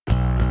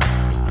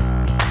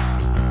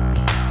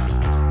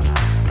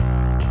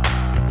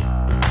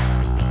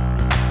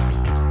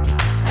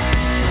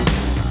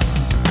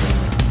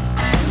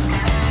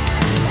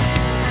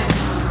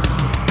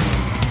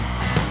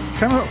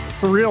kind of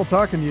surreal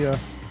talking to you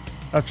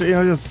after,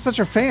 you're such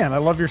a fan. I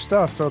love your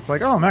stuff. So it's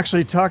like, oh, I'm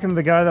actually talking to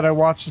the guy that I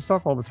watch the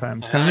stuff all the time.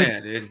 It's kind of Yeah,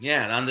 dude.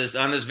 Yeah, on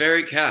this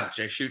very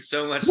couch, I shoot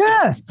so much stuff.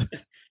 yes.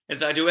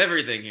 As I do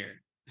everything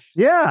here.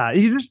 Yeah.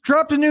 You just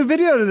dropped a new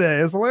video today.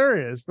 It's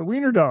hilarious. The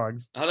Wiener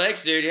Dogs. Oh,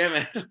 thanks, dude. Yeah,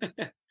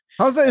 man.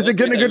 How's that? Is it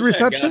getting a good I wish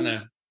I'd gotten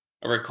reception?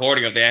 a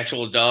recording of the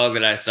actual dog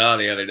that I saw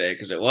the other day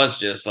because it was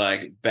just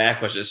like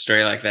back was just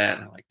straight like that.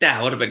 And I'm like,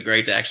 that would have been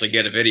great to actually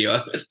get a video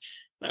of it.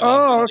 I walked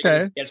Oh, in,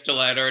 okay. sketch till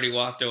I had already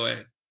walked away.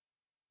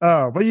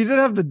 Oh, but you did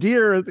have the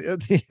deer at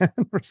the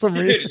end for some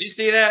Dude, reason. did you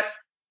see that?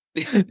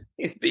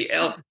 The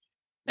elk.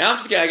 Now I'm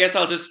just gonna. I guess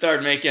I'll just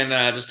start making.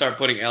 Just start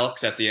putting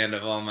elks at the end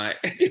of all my.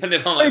 At the end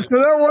of all my. Wait, so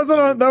that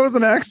was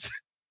an accident.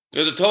 It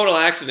was a total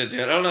accident,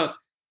 dude. I don't know.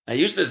 I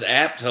use this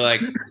app to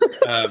like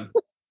um,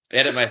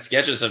 edit my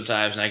sketches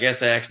sometimes, and I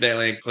guess I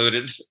accidentally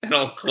included an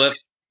old clip.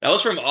 That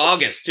was from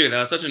August too. That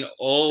was such an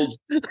old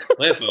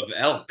clip of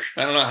elk.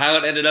 I don't know how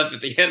it ended up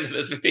at the end of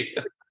this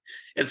video.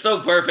 It's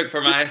so perfect for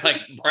my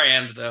like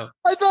brand, though.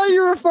 I thought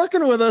you were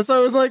fucking with us. I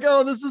was like,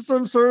 oh, this is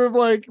some sort of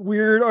like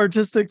weird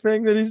artistic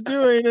thing that he's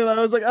doing. And I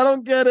was like, I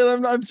don't get it.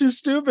 I'm too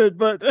stupid,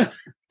 but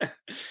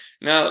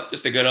No,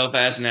 just a good old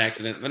fashioned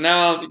accident. But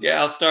now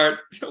I'll start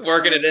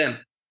working it in.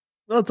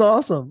 that's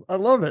awesome. I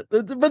love it.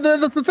 But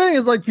then that's the thing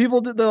is like they're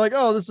like,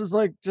 oh, this is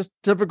like just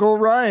typical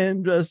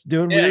Ryan just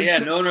doing Yeah, weird yeah.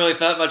 shit. No one really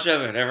thought much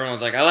of it. Everyone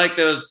was like, I like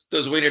those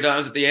wiener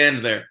dogs at the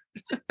end there.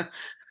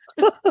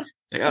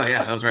 Like, oh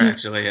yeah, those were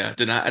actually I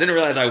didn't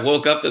realize I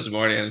woke up this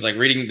morning and was like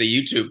reading the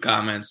YouTube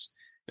comments.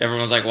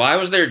 Everyone was like, why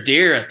was there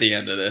deer at the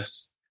end of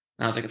this?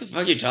 And I was like, what the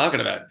fuck are you talking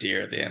about,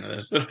 deer at the end of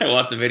this? Then I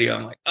watched the video.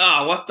 I'm like,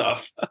 oh, what the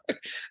fuck?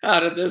 How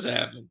did this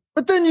happen?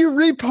 But then you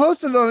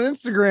reposted on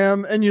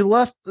Instagram and you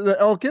left the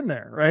elk in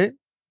there, right?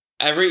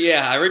 I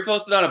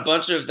reposted on a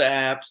bunch of the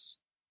apps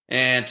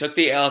and took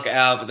the elk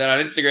out, but then on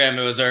Instagram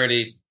it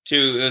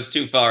was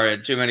too far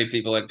in. Too many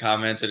people had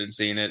commented and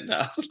seen it. And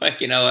I was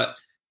like, you know what?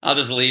 I'll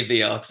just leave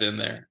the elks in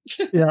there.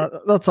 Yeah,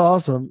 that's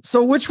awesome.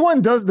 So which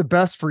one does the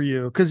best for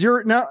you? Because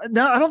you're now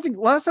I don't think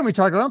last time we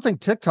talked, I don't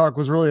think TikTok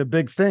was really a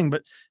big thing,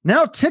 but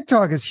now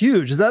TikTok is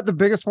huge. Is that the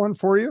biggest one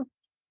for you?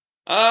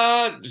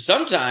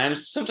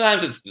 Sometimes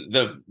it's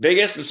the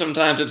biggest and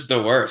sometimes it's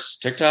the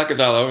worst. TikTok is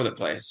all over the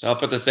place. I'll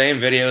put the same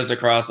videos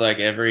across like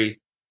every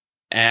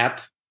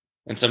app,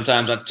 and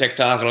sometimes on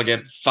TikTok it'll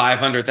get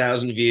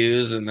 500,000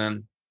 views, and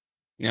then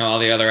all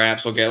the other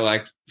apps will get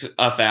like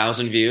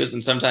 1,000 views,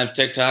 and sometimes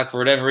TikTok for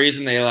whatever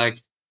reason they like.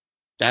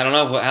 I don't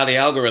know how the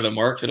algorithm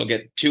works. It'll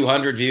get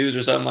 200 views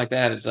or something like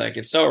that. It's like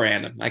it's so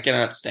random. I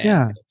cannot stand.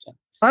 Yeah, it.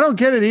 I don't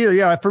get it either.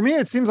 Yeah, for me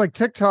it seems like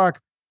TikTok.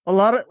 A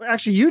lot of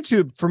actually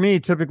YouTube for me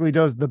typically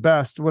does the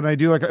best when I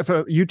do like if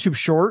a YouTube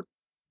short.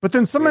 But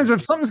then sometimes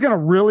if something's gonna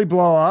really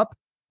blow up,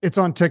 it's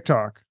on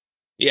TikTok.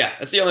 Yeah,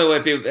 that's the only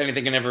way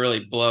anything can ever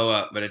really blow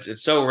up, but it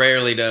so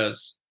rarely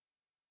does.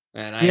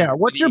 And Yeah,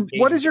 what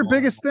is your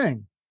biggest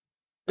thing?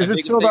 My Is it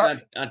biggest still thing about?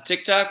 on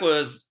TikTok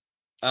was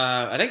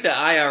I think the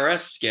IRS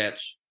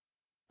sketch.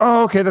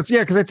 Oh, okay, that's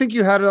because I think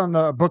you had it on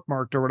the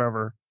bookmarked or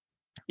whatever.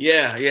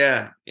 Yeah,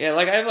 yeah, yeah.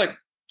 Like I have like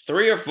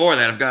 3 or 4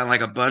 that have gotten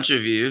like a bunch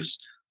of views.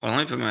 Well, let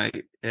me put my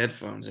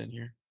headphones in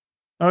here.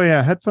 Oh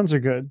yeah, headphones are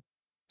good.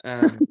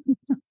 Um,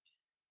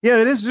 Yeah,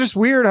 it is just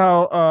weird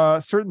how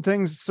certain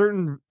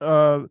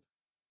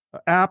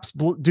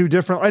apps do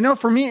different. I know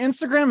for me,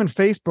 Instagram and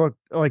Facebook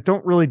like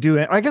don't really do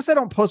it. I guess I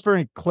don't post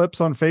very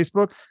clips on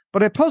Facebook,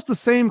 but I post the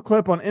same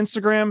clip on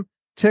Instagram,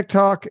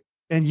 TikTok,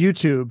 and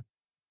YouTube.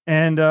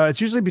 And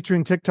it's usually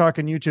between TikTok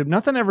and YouTube.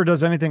 Nothing ever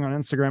does anything on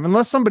Instagram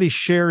unless somebody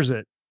shares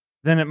it.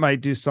 Then it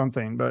might do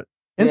something. But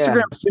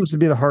Instagram seems to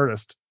be the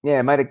hardest. Yeah,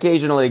 I might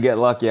occasionally get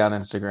lucky on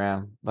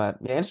Instagram, but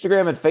yeah,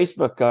 Instagram and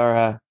Facebook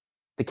are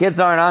the kids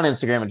aren't on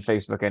Instagram and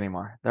Facebook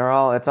anymore.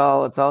 It's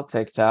all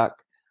TikTok.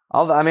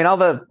 All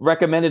the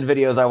recommended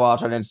videos I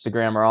watch on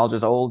Instagram are all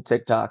just old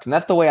TikToks, and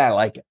that's the way I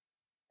like it.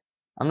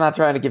 I'm not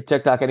trying to give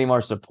TikTok any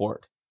more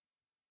support.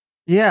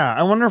 Yeah,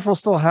 I wonder if we'll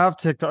still have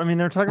TikTok. I mean,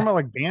 they're talking about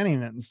like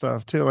banning it and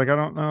stuff too. Like I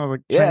don't know,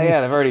 like Chinese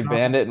Yeah, they've already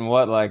banned it in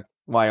like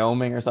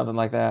Wyoming or something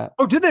like that.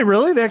 Oh, did they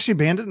really? They actually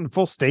banned it in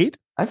full state?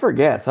 I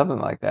forget, something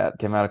like that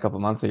came out a couple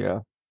months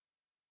ago.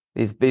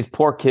 These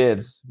poor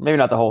kids, maybe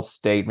not the whole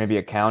state, maybe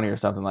a county or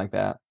something like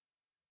that.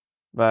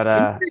 But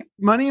can you make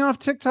money off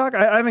TikTok?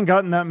 I haven't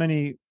gotten that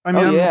many. I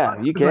mean,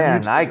 you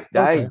can. I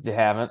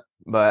haven't,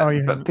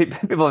 but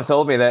people have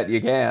told me that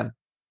you can.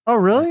 Oh,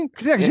 really?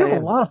 Yeah, because you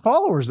have a lot of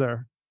followers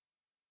there.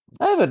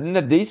 I have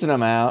a decent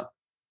amount.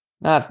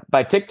 Not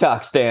by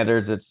TikTok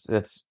standards,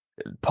 it's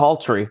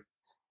paltry.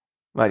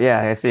 But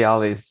yeah, I see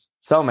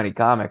so many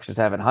comics just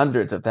having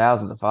hundreds of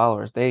thousands of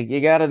followers.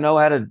 You got to know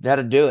how to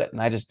do it,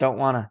 and I just don't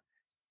want to.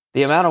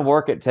 The amount of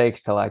work it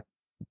takes to like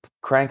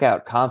crank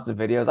out constant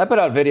videos. I put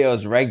out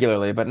videos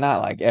regularly, but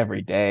not like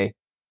every day.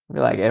 Maybe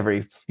like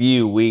every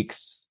few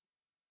weeks,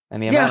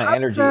 and the amount of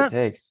energy it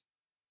takes.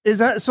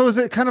 Is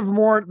it kind of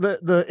more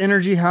the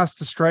energy has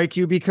to strike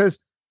you? Because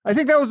I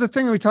think that was the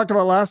thing we talked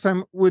about last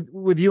time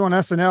with you on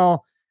SNL,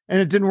 and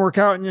it didn't work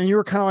out, and you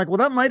were kind of like, well,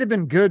 that might have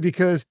been good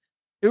because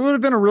it would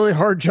have been a really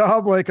hard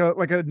job, like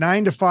a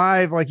 9 to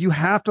 5. Like you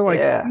have to like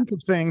Yeah. think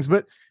of things.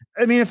 But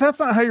I mean, if that's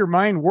not how your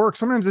mind works,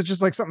 sometimes it's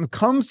just like something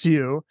comes to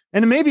you,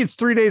 and maybe it's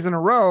 3 days in a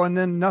row, and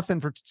then nothing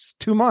for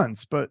 2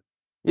 months. But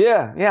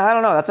Yeah, I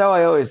don't know. That's how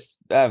I always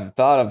have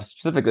thought of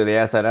specifically the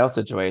SNL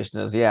situation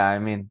is, yeah, I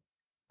mean,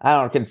 I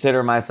don't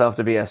consider myself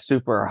to be a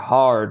super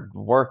hard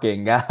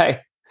working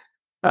guy.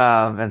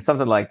 And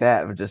something like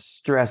that would just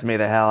stress me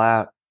the hell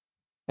out.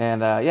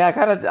 And yeah,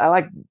 I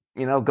like,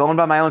 going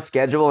by my own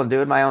schedule and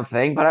doing my own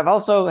thing, but I've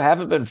also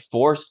haven't been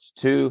forced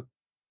to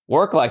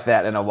work like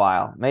that in a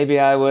while. Maybe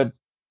I would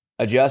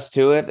adjust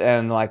to it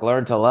and like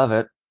learn to love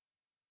it.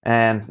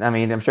 And I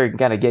mean, I'm sure you can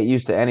kind of get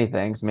used to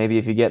anything. So maybe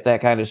if you get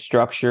that kind of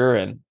structure,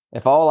 and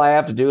if all I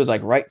have to do is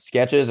like write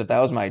sketches, if that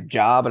was my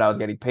job and I was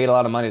getting paid a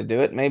lot of money to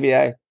do it, maybe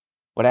I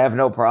would have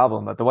no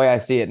problem. But the way I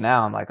see it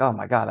now, I'm like, oh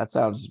my God, that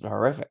sounds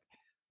horrific.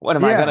 When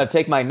am I Yeah. going to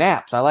take my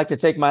naps? I like to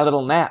take my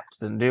little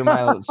naps and do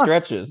my little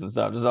stretches and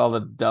stuff, just all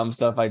the dumb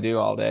stuff I do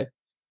all day.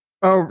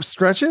 oh,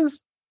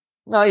 stretches.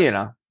 No,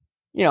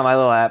 my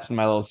little apps and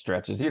my little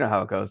stretches. You know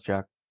how it goes,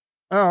 Chuck.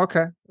 Oh,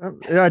 okay.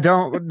 I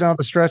don't know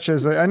the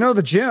stretches. I know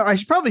the gym.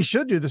 Probably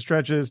should do the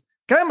stretches.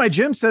 Guy at my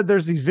gym said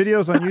there's these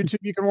videos on YouTube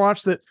you can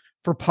watch that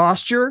for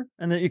posture,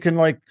 and that you can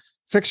like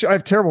fix I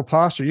have terrible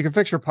posture. You can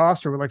fix your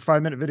posture with like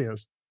 5-minute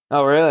videos.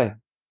 Oh, really?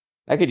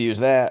 I could use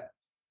that.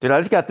 Dude, I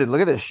just got to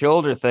look at this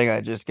shoulder thing I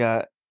just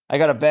got. I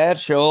got a bad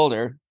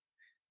shoulder,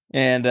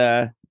 and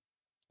then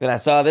I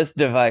saw this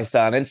device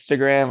on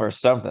Instagram or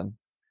something.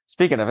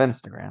 Speaking of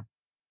Instagram,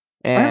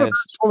 I have a and bad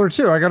shoulder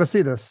too. I got to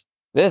see this.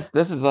 this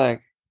is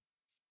like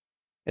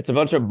it's a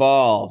bunch of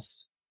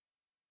balls,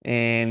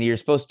 and you're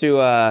supposed to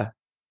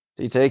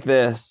so you take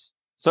this.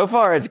 So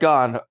far, it's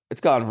gone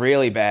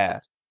really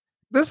bad.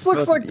 This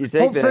looks So like you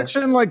take Pulp this.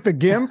 Fiction, like the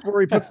Gimp, where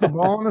he puts the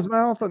ball in his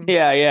mouth. And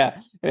Yeah.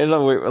 It's a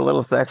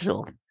little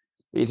sexual.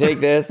 You take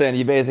this and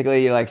you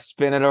like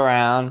spin it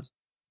around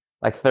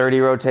like 30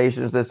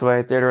 rotations this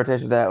way, 30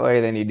 rotations that way.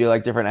 Then you do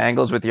like different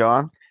angles with your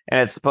arm, and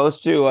it's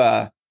supposed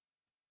to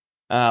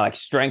like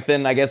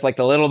strengthen, I guess, like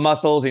the little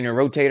muscles in your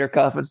rotator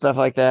cuff and stuff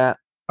like that.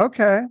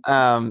 okay,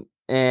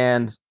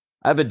 And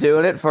I've been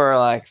doing it for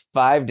like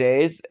 5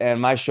 days, and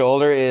my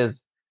shoulder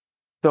is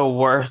the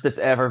worst it's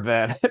ever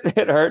been.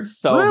 It hurts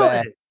so Really?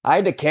 bad. I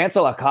had to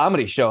cancel a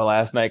comedy show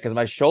last night because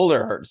my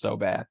shoulder hurt so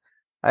bad.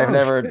 I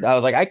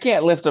was like, I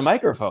can't lift a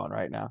microphone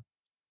right now.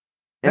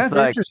 It's that's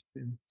like,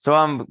 interesting. so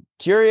I'm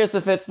curious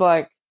if it's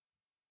like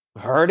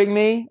hurting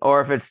me,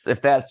 or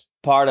if that's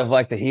part of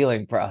like the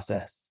healing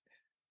process,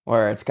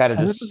 where it's kind of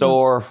And just this is-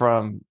 sore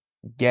from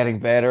getting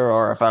better,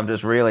 or if I'm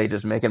just really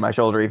just making my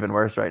shoulder even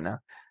worse right now.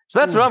 So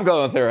that's what I'm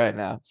going through right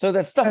now. So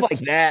that's stuff like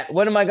that.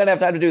 When am I going to have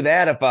time to do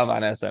that if I'm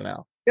on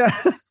SNL? Yeah.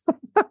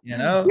 You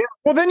know? Yeah.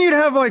 Well, then you'd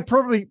have like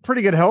probably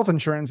pretty good health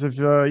insurance if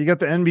you got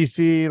the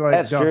NBC. Like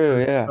That's true.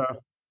 doctors and Yeah. stuff.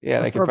 Yeah.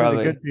 That's They could probably,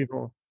 the good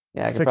people.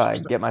 yeah, I could fix probably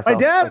stuff. get myself. My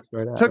dad fixed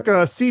right out. took a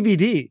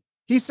CBD.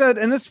 He said,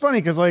 and this is funny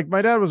because like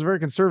my dad was a very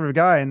conservative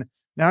guy, and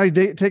now he's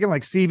taking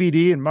like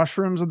CBD and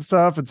mushrooms and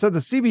stuff, and said the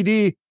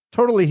CBD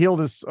totally healed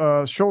his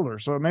shoulder.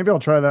 So maybe I'll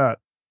try that.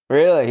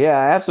 Really? Yeah.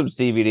 I have some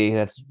CBD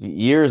that's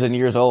years and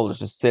years old. It's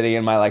just sitting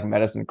in my like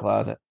medicine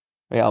closet.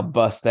 Maybe I'll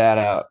bust that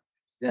out.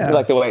 I Yeah. do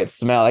like the way it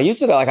smells. I used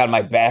to like on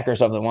my back or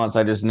something once.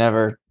 I just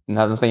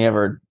nothing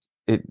ever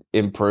it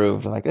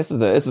improved. Like this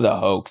is a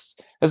hoax.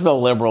 This is a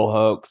liberal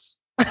hoax.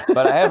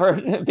 But I have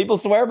heard people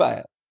swear by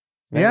it.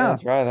 Maybe Yeah. I'll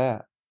try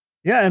that.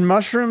 Yeah, and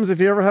mushrooms, if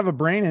you ever have a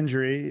brain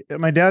injury,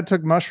 my dad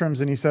took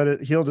mushrooms and he said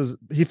it healed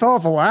he fell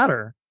off a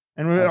ladder.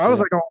 And I was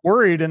like all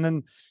worried. And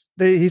then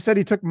he said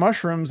he took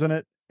mushrooms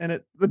and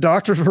the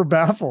doctors were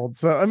baffled.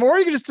 So, I mean, or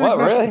you could just take What,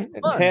 mushrooms. really?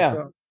 for fun. Damn.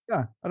 So,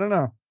 yeah, I don't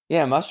know.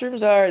 Yeah,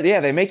 mushrooms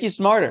they make you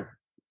smarter.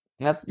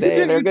 And they're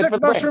You good took for the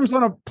brain. mushrooms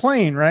on a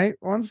plane, right?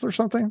 Once or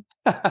something.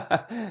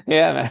 Yeah,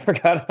 man, I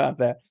forgot about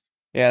that.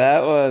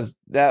 Yeah,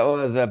 that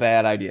was a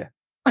bad idea.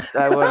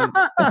 I wouldn't.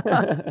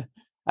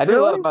 I do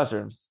Really? love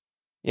mushrooms.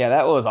 Yeah,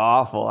 that was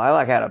awful. I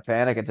like had a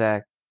panic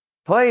attack.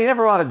 Plane, you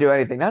never want to do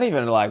anything, not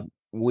even like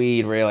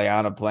weed really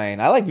on a plane.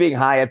 I like being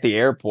high at the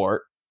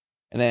airport.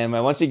 And then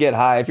once you get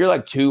high, if you're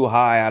like too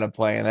high on a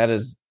plane, that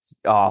is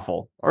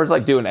awful. Or it's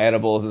like doing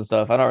edibles and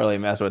stuff. I don't really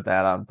mess with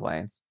that on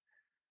planes.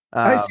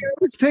 I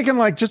was taking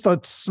like just a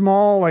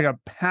small, like a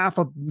half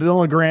a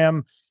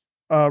milligram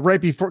right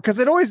before, because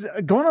it always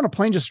going on a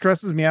plane just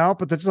stresses me out.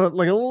 But there's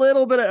like a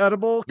little bit of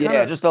edible,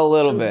 Yeah, just a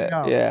little chills me bit.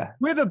 out. Yeah.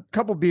 with a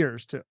couple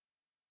beers too.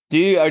 Do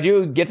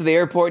you get to the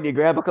airport and you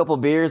grab a couple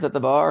beers at the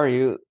bar? Are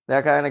you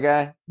that kind of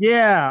guy?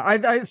 Yeah,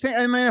 I think,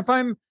 I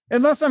mean,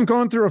 unless I'm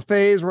going through a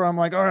phase where I'm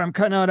like, all right, I'm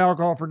cutting out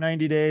alcohol for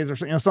 90 days or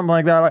something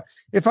like that. Like,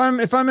 if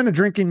I'm in a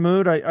drinking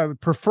mood, I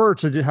would prefer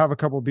to have a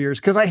couple beers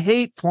because I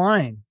hate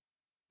flying.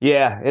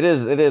 Yeah, it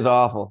is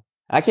awful.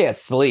 I can't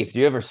sleep. Do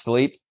you ever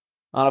sleep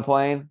on a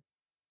plane?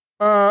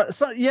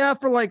 So yeah,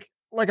 for like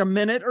a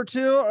minute or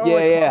two.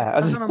 Yeah.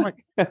 And then I'm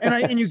like,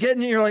 and you get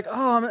in, you're like,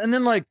 oh, and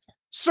then like,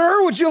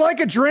 sir, would you like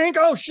a drink?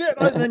 Oh shit!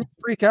 And then you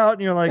freak out,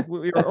 and you're like,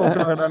 oh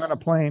god, I'm in a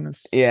plane.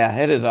 Yeah,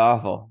 it is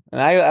awful. And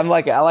I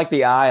like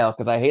the aisle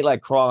because I hate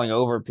like crawling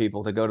over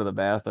people to go to the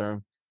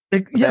bathroom. Yeah,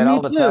 then me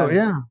all the too. time,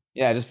 Yeah.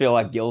 yeah, I just feel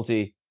like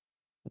guilty.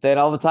 But then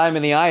all the time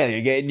in the aisle,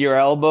 you're getting your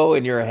elbow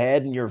and your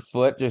head and your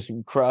foot just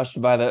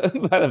crushed by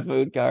the by the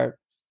food cart.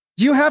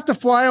 Do you have to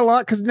fly a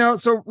lot? Because now,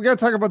 so we got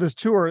to talk about this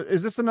tour.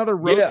 Is this another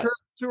road trip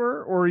Yes.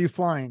 tour, or are you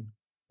flying?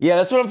 Yeah,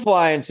 that's what I'm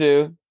flying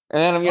to.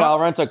 And then Oh, I'll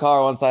rent a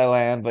car once I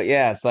land. But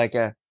yeah, it's like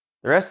the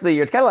rest of the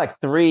year. It's kind of like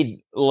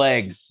three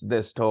legs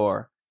this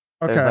tour.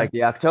 There's okay. like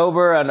the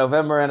October, a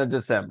November, and a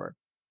December.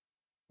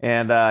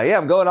 And yeah,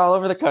 I'm going all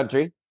over the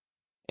country.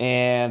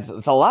 And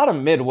it's a lot of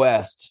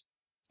Midwest.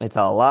 It's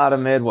a lot of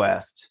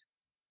Midwest.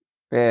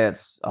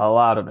 It's a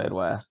lot of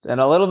Midwest and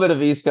a little bit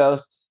of East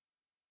Coast,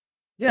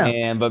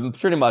 Yeah. but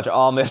pretty much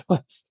all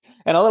Midwest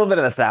and a little bit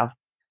of the South.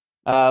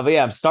 But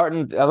yeah,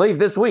 I leave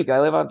this week. I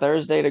leave on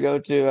Thursday to go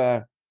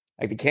to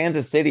like the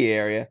Kansas City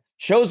area.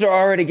 Shows are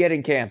already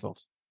getting canceled.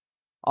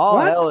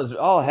 What?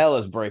 All hell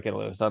is breaking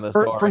loose on this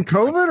tour. From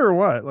COVID or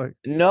what? Like,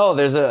 No,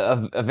 there's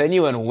a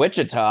venue in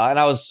Wichita, and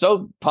I was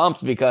so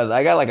pumped because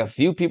I got like a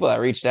few people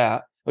that reached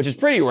out, which is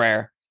pretty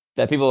rare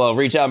that people will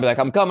reach out and be like,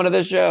 "I'm coming to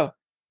this show."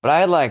 But I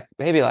had like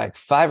maybe like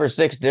 5 or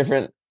 6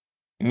 different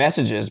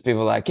messages.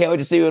 People like, "Can't wait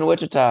to see you in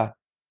Wichita,"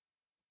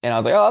 and I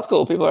was like, "Oh, that's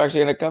cool. People are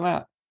actually going to come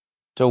out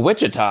to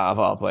Wichita of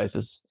all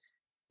places."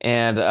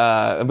 And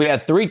we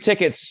had 3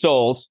 tickets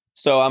sold,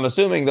 so I'm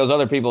assuming those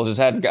other people just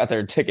hadn't got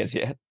their tickets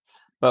yet.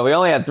 But we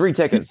only had 3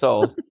 tickets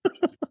sold.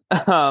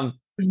 But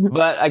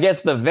I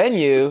guess the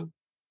venue,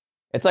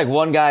 it's like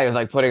one guy who's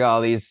like putting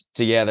all these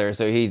together.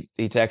 So he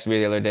texted me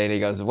the other day and he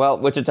goes, "Well,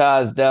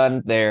 Wichita is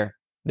done.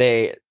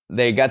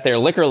 They got their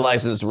liquor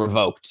license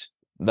revoked,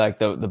 like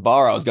the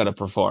bar I was going to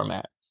perform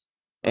at.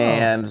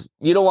 And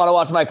you don't want to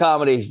watch my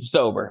comedy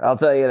sober. I'll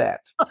tell you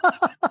that."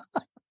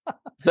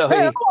 So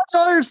hey, I watch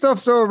all your stuff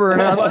sober, and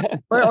I like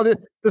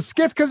the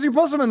skits because you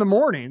post them in the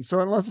morning. So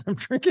unless I'm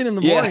drinking in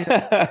the morning,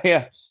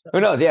 yeah. Who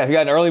knows? Yeah, if you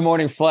got an early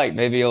morning flight,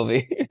 maybe you'll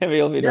be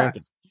drinking.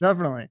 yes,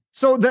 definitely.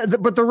 So,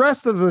 but the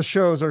rest of the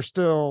shows are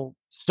still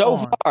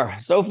so far.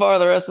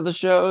 The rest of the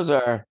shows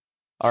are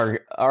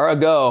a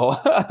go.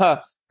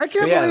 I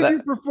can't believe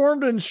you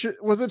performed in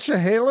was it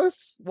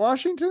Chehalis,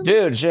 Washington?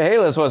 Dude,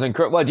 Chehalis was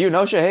incredible. What, do you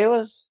know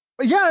Chehalis?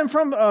 Yeah, I'm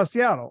from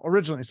Seattle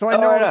originally, so I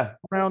know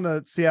around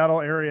the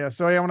Seattle area.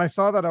 So yeah, when I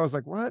saw that, I was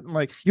like, "What?" And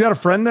like, you had a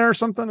friend there or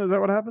something? Is that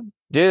what happened?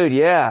 Dude,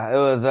 yeah, it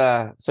was.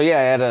 So yeah,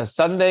 I had a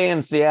Sunday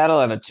in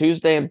Seattle and a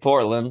Tuesday in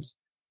Portland,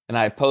 and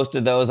I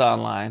posted those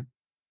online.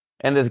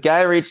 And this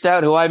guy reached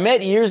out who I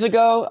met years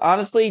ago.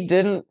 Honestly,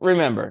 didn't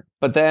remember,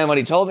 but then when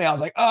he told me, I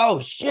was like, "Oh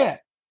shit,"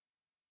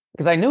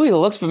 because I knew he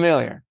looked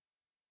familiar.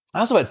 I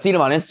also had seen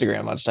him on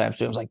Instagram lunchtime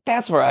too. I was like,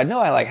 "That's where I know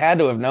I like had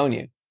to have known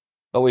you,"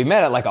 but we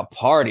met at like a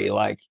party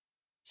like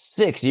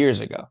 6 years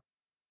ago.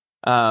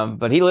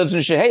 But he lives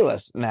in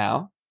Chehalis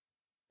now,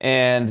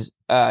 and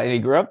he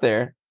grew up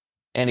there.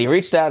 And he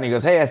reached out and he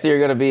goes, "Hey, I see you're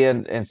going to be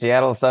in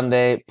Seattle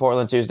Sunday,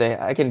 Portland Tuesday.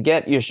 I can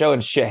get you a show in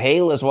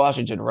Chehalis,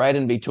 Washington, right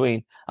in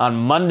between on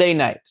Monday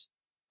night."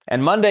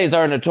 And Mondays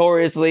are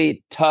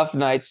notoriously tough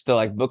nights to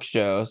like book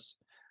shows,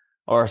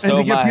 or so and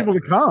to get people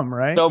to come,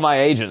 right? So my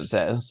agent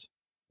says.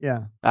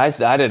 Yeah, I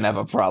didn't have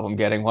a problem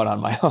getting one on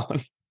my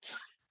own,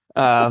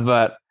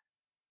 but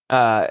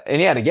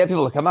and yeah, to get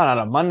people to come out on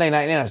a Monday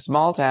night in a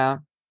small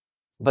town.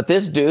 But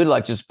this dude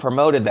like just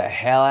promoted the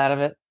hell out of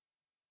it.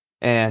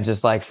 And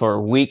just like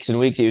for weeks and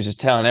weeks, he was just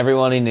telling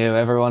everyone he knew,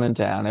 everyone in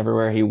town,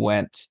 everywhere he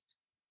went,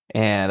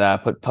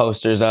 and put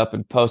posters up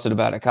and posted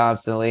about it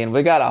constantly. And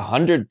we got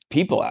 100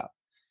 people out,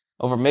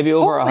 over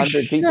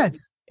 100 people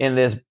in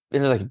this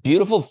like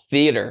beautiful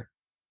theater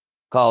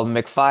called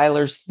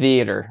McFiler's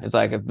Theater. It's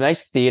like a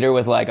nice theater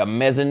with like a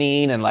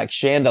mezzanine and like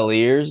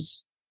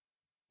chandeliers.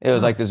 It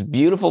was like this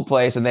beautiful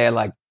place, and they had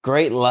like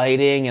great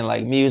lighting and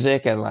like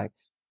music and like,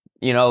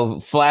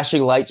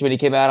 flashing lights when he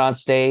came out on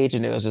stage.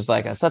 And it was just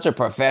like such a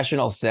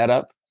professional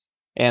setup.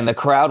 And the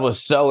crowd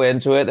was so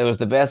into it. It was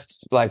the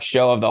best like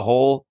show of the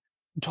whole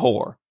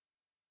tour.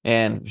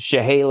 And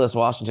Chehalis,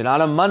 Washington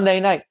on a Monday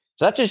night.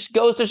 So that just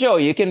goes to show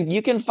you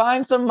can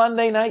find some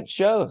Monday night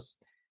shows.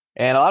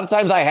 And a lot of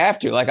times I have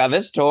to. Like on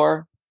this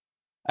tour,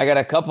 I got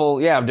a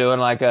couple. Yeah, I'm doing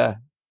like a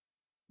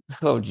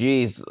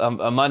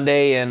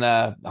Monday in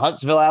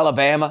Huntsville,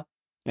 Alabama,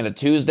 and a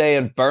Tuesday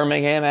in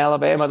Birmingham,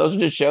 Alabama. Those are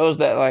just shows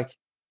that like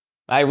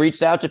I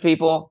reached out to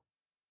people,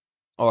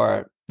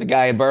 or the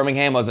guy in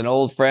Birmingham was an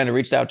old friend who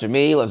reached out to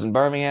me, lives in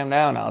Birmingham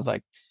now. And I was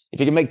like, "If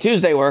you can make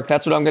Tuesday work,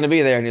 that's what I'm going to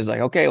be there." And he's like,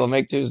 "Okay, we'll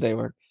make Tuesday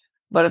work."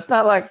 But it's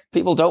not like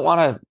people don't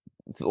want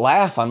to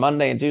laugh on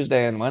Monday and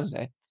Tuesday and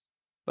Wednesday.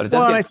 But it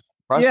does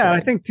I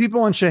think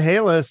people in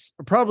Chehalis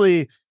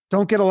probably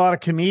don't get a lot of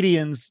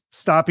comedians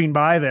stopping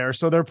by there.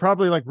 So they're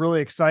probably like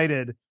really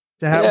excited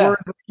to have,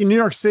 whereas in New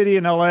York City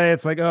and LA,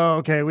 it's like, "Oh,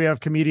 okay, we have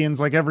comedians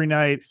like every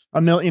night,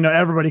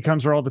 everybody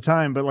comes here all the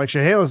time." But like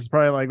Chehalis is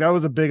probably like, that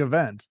was a big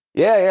event.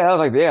 Yeah. I was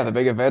like, the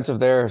big event of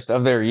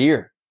their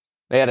year.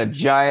 They had a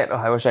giant,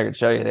 I wish I could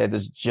show you. They had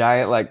this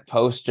giant like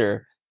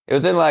poster. It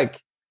was in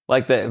like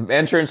the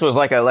entrance was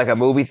like a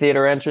movie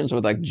theater entrance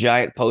with like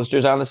giant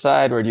posters on the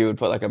side where you would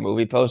put like a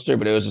movie poster,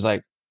 but it was just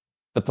like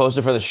the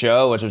poster for the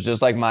show, which was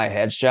just like my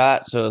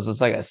headshot. So it was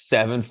just like a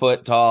 7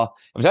 foot tall,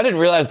 which I didn't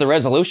realize the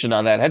resolution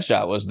on that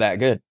headshot was that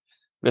good.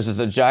 This is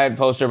a giant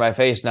poster of my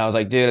face. And I was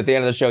like, dude, at the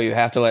end of the show, you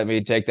have to let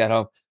me take that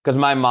home. Because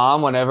my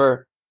mom,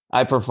 whenever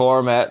I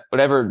perform at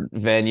whatever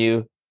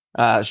venue,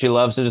 she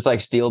loves to just like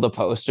steal the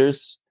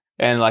posters.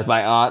 And like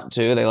my aunt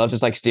too, they love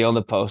just like stealing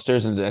the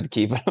posters and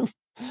keeping them.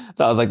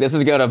 So I was like, this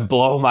is gonna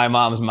blow my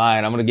mom's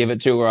mind. I'm gonna give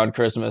it to her on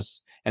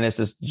Christmas. And it's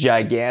this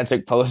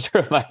gigantic poster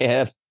of my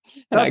head.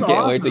 And That's I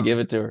can't wait to awesome. give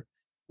it to her.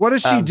 What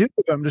does she do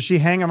with them? Does she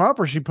hang them up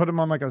or she put them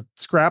on like a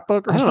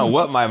scrapbook or I don't know something?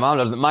 what my mom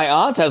does. My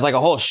aunt has like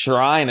a whole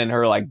shrine in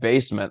her like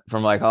basement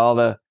from like all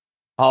the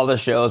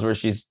shows where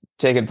she's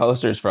taking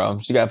posters from.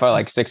 She got probably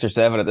like 6 or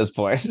 7 at this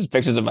point. Just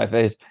pictures of my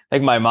face. I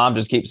think my mom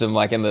just keeps them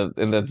like in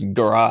the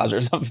garage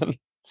or something.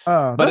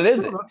 Oh, But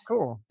that's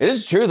cool. it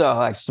is true though.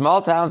 Like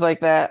small towns like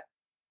that,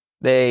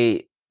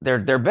 they're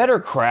better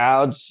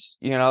crowds.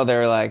 You know,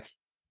 they're like,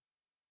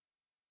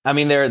 I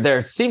mean,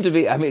 there seem to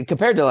be. I mean,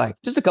 compared to like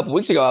just a couple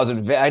weeks ago,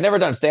 I never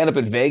done stand up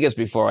in Vegas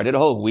before. I did a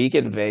whole week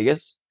in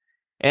Vegas,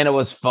 and it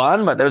was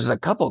fun. But there's a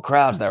couple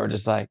crowds that were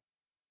just like,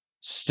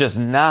 just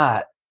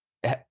not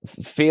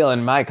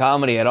feeling my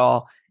comedy at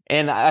all.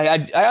 And I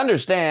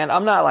understand.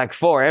 I'm not like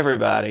for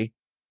everybody.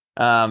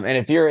 And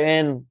if you're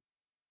in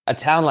a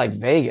town like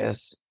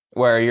Vegas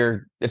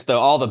where it's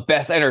all the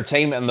best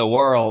entertainment in the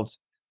world,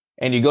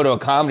 and you go to a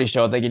comedy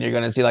show thinking you're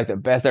going to see like the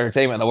best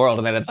entertainment in the world,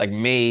 and then it's like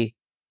me,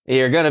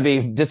 you're going to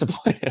be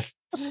disappointed.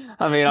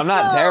 I mean, I'm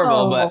not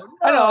terrible, but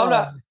I know I'm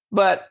not.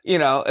 But you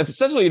know, if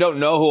especially you don't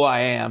know who I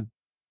am,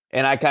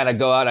 and I kind of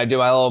go out, I do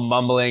my little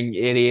mumbling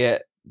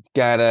idiot,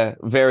 kind of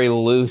very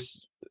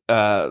loose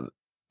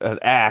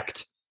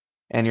act,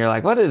 and you're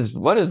like, what is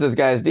this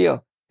guy's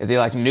deal? Is he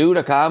like new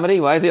to comedy?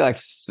 Why is he like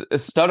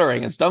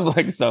stuttering and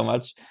stumbling so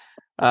much?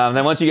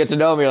 Then once you get to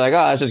know him, you're like,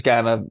 oh, that's just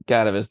kind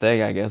of his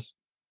thing, I guess.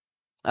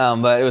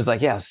 But it was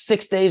like, yeah,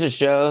 6 days of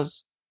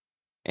shows,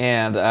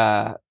 and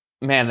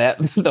man, that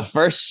the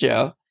first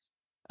show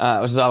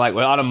was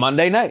on a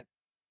Monday night.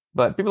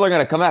 But people are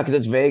gonna come out because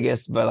it's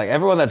Vegas. But like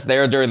everyone that's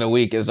there during the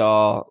week is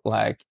all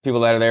like people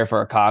that are there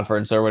for a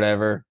conference or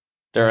whatever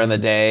during the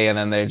day, and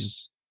then they're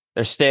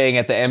staying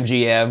at the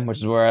MGM, which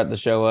is where the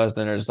show was.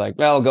 Then they're just like,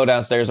 well, go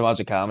downstairs and watch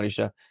a comedy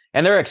show,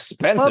 and they're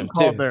expensive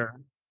too. There.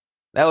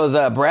 That was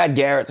Brad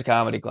Garrett's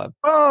comedy club.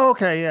 Oh,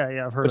 okay,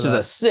 yeah, I've heard which of that.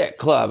 is a sick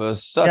club. It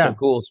was such a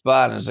cool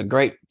spot, and it's a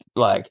great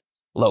like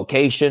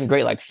location,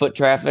 great like foot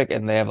traffic,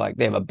 and they have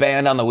a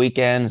band on the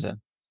weekends, and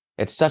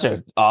it's such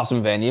an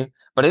awesome venue.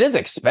 But it is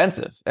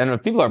expensive, and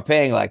if people are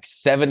paying like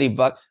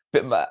 $70,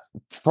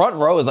 front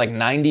row is like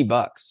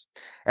 $90.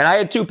 And I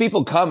had 2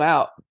 people come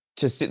out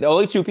to see, the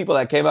only 2 people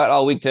that came out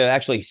all week to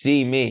actually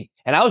see me,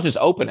 and I was just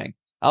opening,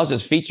 I was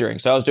just featuring,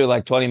 so I was doing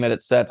like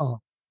 20-minute sets. Oh.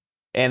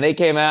 And they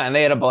came out and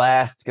they had a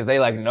blast because they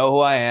like know who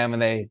I am,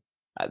 and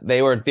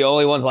they were the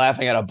only ones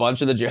laughing at a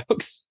bunch of the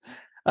jokes.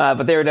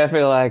 But they were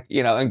definitely like,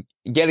 you know, and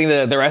getting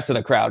the rest of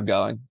the crowd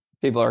going.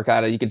 People are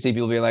kind of, you can see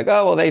people being like,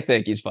 oh, well, they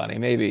think he's funny.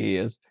 Maybe he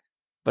is.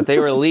 But they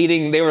were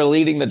leading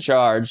the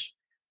charge.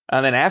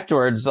 And then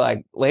afterwards,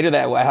 like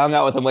I hung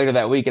out with them later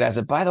that week, and I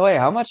said, by the way,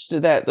 how much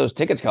did those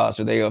tickets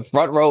cost? And they go,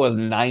 front row was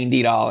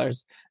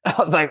 $90. I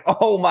was like,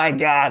 oh my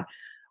God.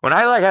 When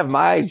I like have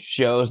my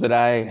shows that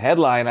I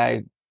headline,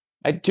 I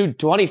do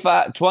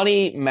 25,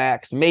 20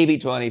 max, maybe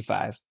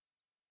 25.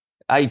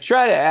 I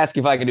try to ask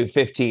if I can do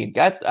 15.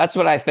 That's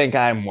what I think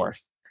I'm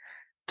worth.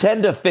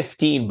 $10 to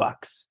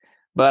 $15.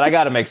 But I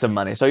got to make some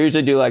money. So I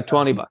usually do like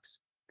 $20.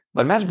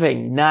 But imagine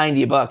paying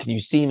 $90 and you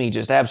see me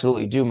just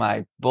absolutely do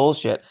my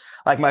bullshit.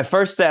 Like my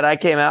first set, I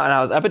came out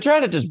and I've been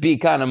trying to just be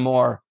kind of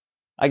more,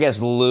 I guess,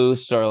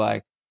 loose or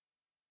like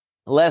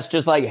less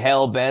just like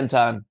hell bent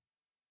on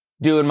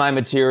doing my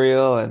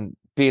material and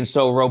being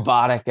so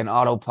robotic and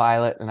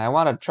autopilot. And I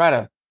want to try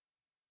to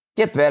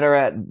get better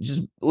at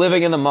just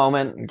living in the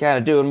moment and kind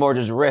of doing more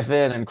just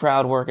riffing and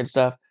crowd work and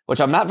stuff, which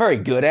I'm not very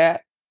good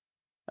at.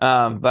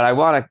 But I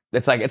want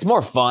to, it's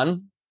more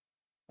fun,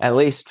 at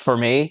least for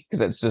me,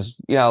 because it's just,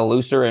 you know,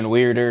 looser and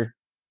weirder.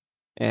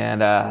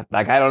 And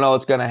like, I don't know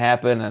what's going to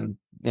happen. And,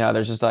 you know,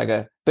 there's just like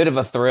a bit of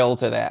a thrill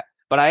to that.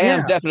 But I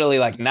am definitely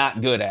like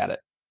not good at it.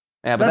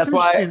 Yeah, but that's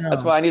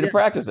why I need to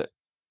practice it.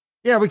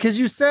 Yeah, because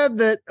you said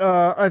that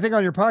I think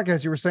on your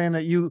podcast you were saying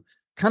that you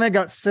kind of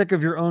got sick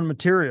of your own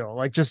material,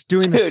 like just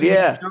doing the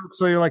same jokes.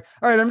 So you're like,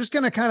 all right, I'm just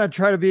going to kind of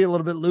try to be a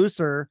little bit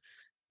looser,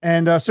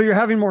 and so you're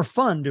having more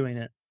fun doing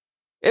it.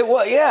 It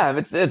was, yeah.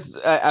 It's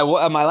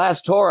on my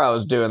last tour I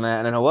was doing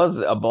that, and it was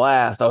a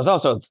blast. I was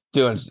also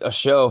doing a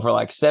show for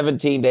like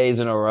 17 days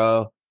in a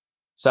row,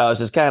 so I was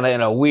just kind of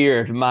in a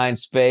weird mind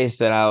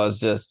space, and I was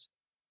just.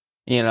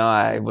 You know,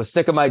 I was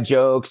sick of my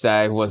jokes.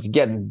 I was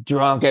getting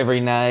drunk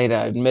every night.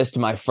 I missed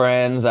my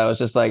friends. I was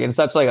just like in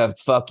such like a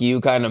fuck you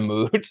kind of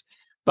mood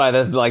by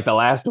the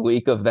last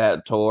week of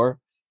that tour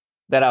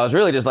that I was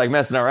really just like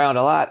messing around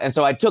a lot. And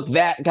so I took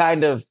that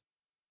kind of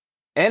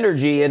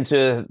energy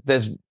into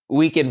this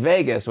week in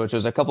Vegas, which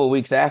was a couple of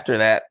weeks after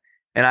that.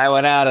 And I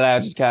went out and I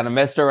just kind of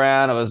messed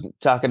around. I was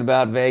talking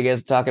about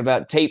Vegas, talking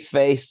about Tape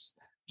Face,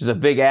 which is a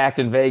big act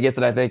in Vegas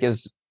that I think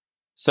is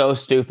so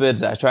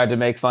stupid. I tried to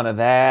make fun of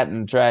that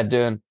and tried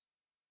doing.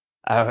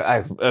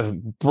 I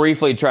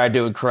briefly tried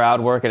doing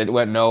crowd work and it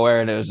went nowhere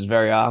and it was just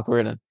very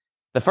awkward. And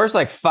the first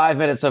like 5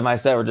 minutes of my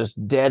set were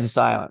just dead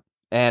silent,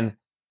 and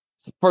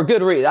for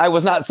good reason. I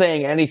was not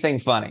saying anything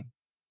funny,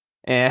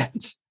 and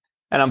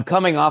I'm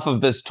coming off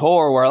of this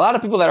tour where a lot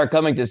of people that are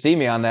coming to see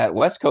me on that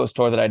West Coast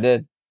tour that I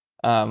did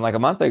like a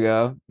month and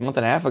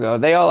a half ago,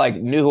 they all like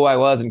knew who I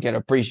was and can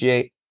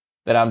appreciate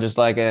that I'm just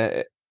like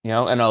an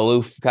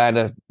aloof kind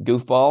of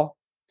goofball.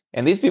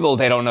 And these people,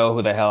 they don't know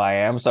who the hell I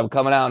am. So I'm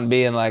coming out and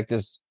being like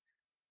this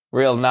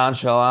real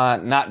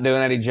nonchalant, not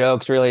doing any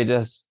jokes, really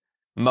just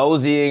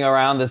moseying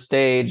around the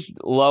stage,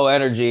 low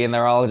energy, and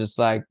they're all just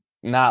like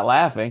not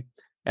laughing.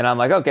 And I'm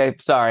like, okay,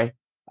 sorry,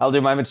 I'll do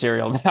my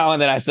material now.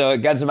 And then I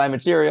got to my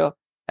material,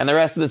 and the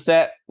rest of the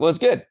set was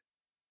good.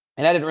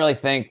 And I didn't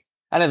think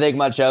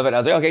much of it. I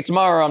was like, okay,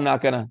 tomorrow I'm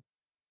not gonna,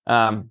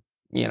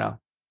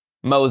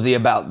 mosey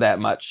about that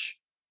much.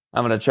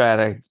 I'm gonna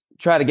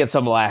try to get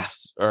some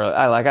laughs.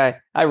 I'm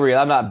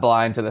not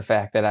blind to the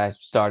fact that I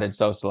started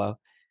so slow.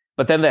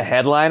 But then the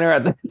headliner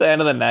at the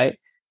end of the night,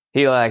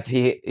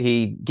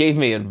 he gave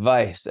me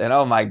advice, and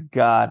oh my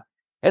God,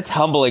 it's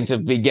humbling to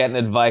be getting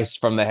advice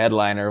from the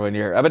headliner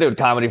I've been doing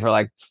comedy for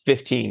like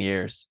 15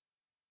 years.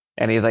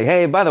 And he's like,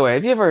 hey, by the way,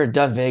 have you ever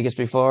done Vegas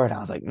before? And I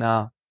was like,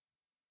 no.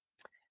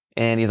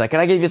 And he's like, can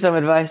I give you some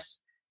advice?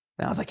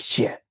 And I was like,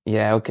 shit,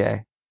 yeah,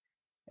 okay.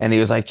 And he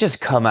was like,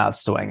 just come out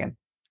swinging.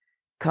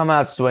 Come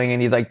out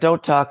swinging. He's like,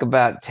 don't talk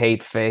about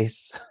Tate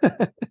Face.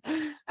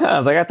 I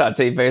was like, I thought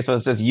Tate Face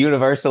was just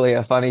universally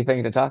a funny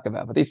thing to talk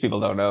about, but these people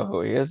don't know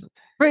who he is.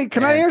 Wait,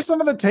 can I hear some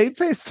of the Tate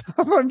Face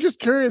stuff? I'm just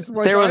curious.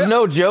 Like, there was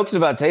no jokes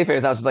about Tate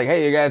Face. I was just like,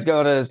 hey, you guys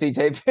going to see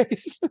Tate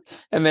Face?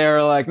 And they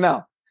were like,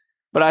 no.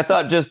 But I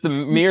thought just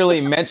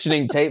merely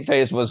mentioning Tate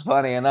Face was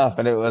funny enough,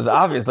 and it was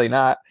obviously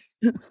not,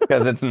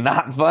 because it's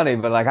not funny.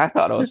 But like, I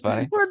thought it was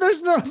funny. Well,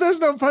 there's no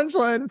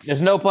punchline.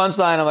 There's no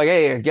punchline. I'm like,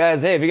 hey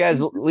guys, if you guys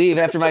leave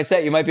after my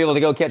set, you might be able to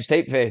go catch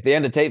Tate Face. The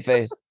end of Tate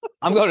Face.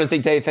 I'm going to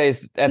see Tate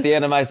Face at the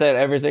end of my set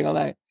every single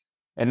night.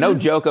 And no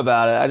joke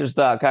about it. I just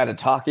thought kind of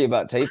talking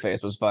about Tate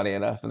Face was funny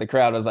enough. And the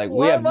crowd was like,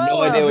 we have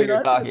no idea what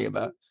you're talking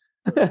about.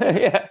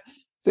 Yeah.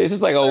 So it's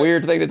just like a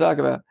weird thing to talk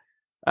about.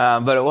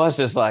 But it was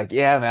just like,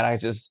 yeah, man,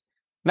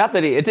 not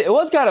that it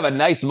was kind of a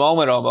nice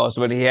moment almost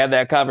when he had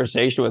that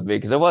conversation with me,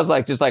 because it was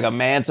like just like a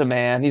man to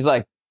man. He's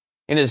like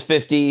in his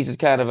 50s. He's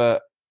kind of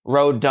a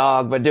road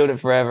dog, but doing it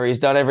forever. He's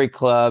done every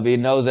club. He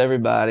knows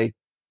everybody.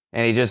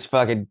 And he just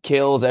fucking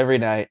kills every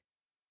night.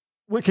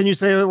 What, can you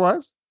say who it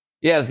was?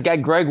 Yeah, it's the guy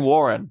Greg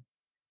Warren.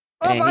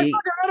 Oh, I fucking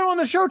had him on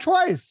the show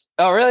twice.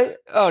 Oh, really?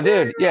 Oh,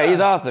 dude. Yeah,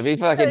 he's awesome. He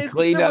fucking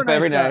cleaned up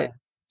every night.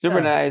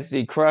 Super nice.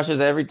 He crushes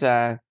every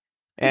time.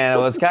 And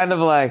it was kind of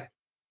like,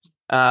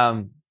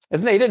 he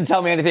didn't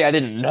tell me anything I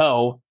didn't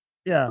know.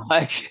 Yeah.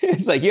 Like,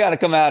 it's like, you got to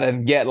come out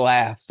and get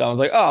laughs. So I was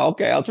like, oh,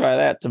 okay, I'll try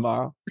that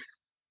tomorrow.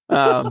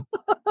 But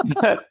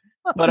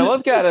it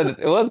was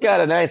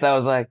kind of nice. I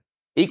was like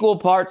equal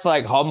parts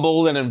like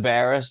humbled and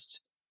embarrassed,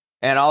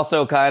 and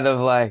also kind of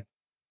like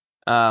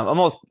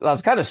almost, I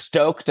was kind of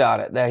stoked on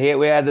it that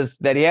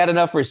he had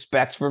enough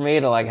respect for me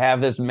to like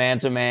have this man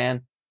to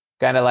man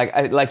kind of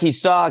like he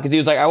saw, because he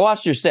was like, I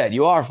watched your set.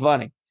 You are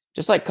funny.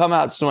 Just like come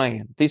out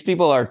swinging. These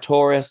people are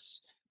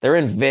tourists. They're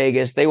in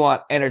Vegas. They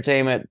want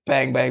entertainment.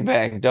 Bang, bang,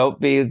 bang. Don't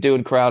be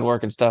doing crowd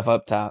work and stuff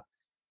up top.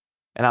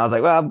 And I was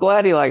like, well, I'm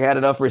glad he like had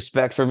enough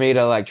respect for me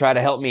to like try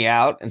to help me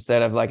out,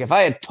 instead of like, if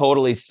I had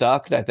totally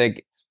sucked, I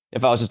think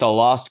if I was just a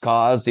lost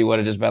cause, he would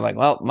have just been like,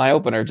 well, my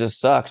opener just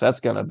sucks. That's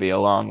going to be a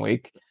long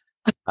week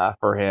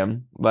for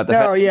him. But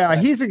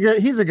he's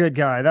a good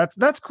guy.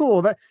 That's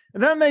cool.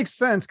 That makes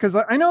sense. Cause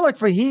I know like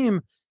Fahim,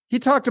 he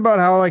talked about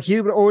how like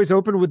he would always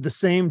open with the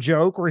same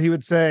joke where he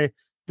would say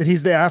that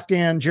he's the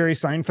Afghan Jerry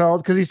Seinfeld,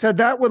 because he said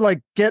that would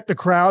like get the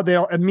crowd.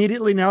 They'll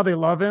immediately, now they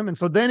love him. And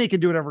so then he can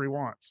do whatever he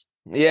wants.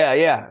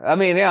 Yeah. I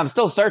mean, I'm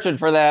still searching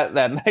for that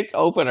nice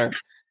opener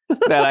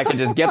that I can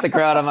just get the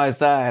crowd on my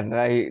side.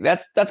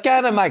 That's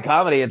kind of my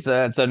comedy. It's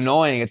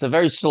annoying. It's a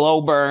very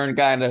slow burn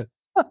kind of.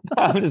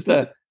 I'm just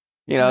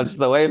just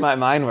the way my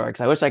mind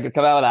works. I wish I could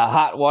come out with a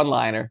hot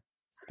one-liner.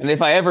 And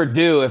if I ever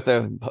do, if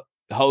the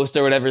host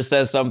or whatever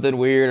says something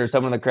weird or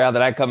someone in the crowd,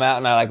 that I come out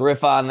and I like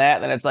riff on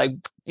that, then it's like,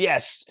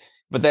 yes.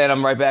 But then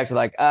I'm right back to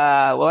like,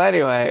 well,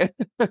 anyway,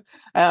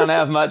 I don't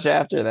have much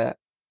after that.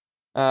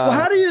 Well,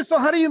 how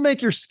do you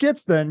make your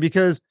skits then?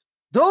 Because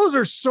those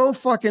are so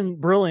fucking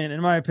brilliant,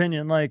 in my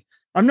opinion. Like,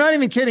 I'm not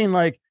even kidding.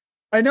 Like,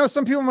 I know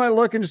some people might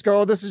look and just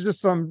go, oh, this is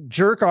just some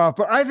jerk off.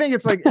 But I think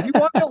it's like, if you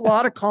watch a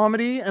lot of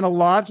comedy and a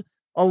lot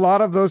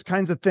of those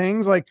kinds of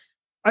things, like,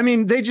 I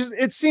mean,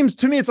 it seems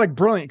to me, it's like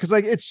brilliant. Cause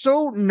like, it's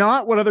so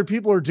not what other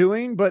people are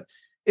doing, but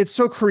it's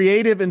so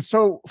creative and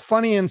so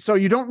funny. And so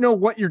you don't know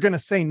what you're going to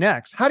say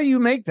next. How do you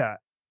make that?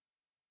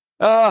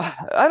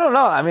 I don't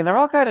know. I mean, they're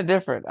all kind of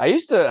different. I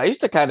used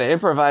to kind of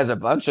improvise a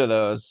bunch of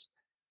those.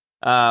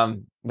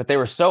 But they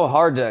were so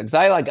hard to, because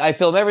I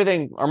film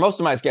everything, or most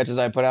of my sketches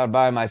I put out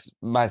by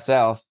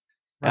myself,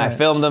 and I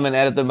film them and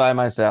edit them by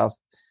myself.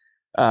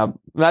 I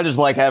just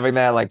like having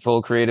that like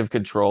full creative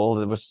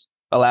control.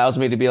 allows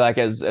me to be like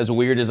as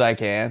weird as I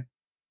can.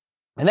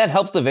 And that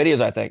helps the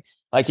videos, I think.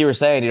 Like you were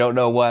saying, you don't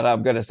know what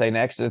I'm going to say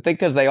next. I think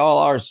because they all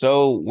are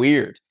so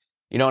weird.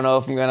 You don't know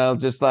if I'm going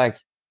to just like,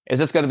 is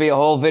this going to be a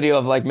whole video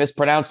of like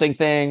mispronouncing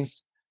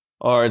things?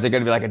 Or is it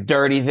going to be like a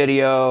dirty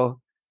video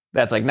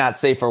that's like not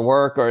safe for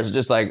work? Or is it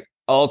just like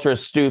ultra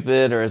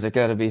stupid? Or is it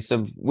going to be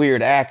some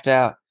weird act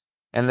out?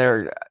 And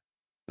they're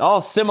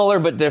all similar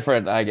but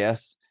different, I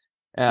guess.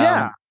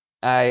 Yeah.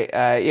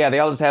 Yeah, they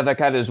all just have that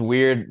kind of this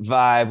weird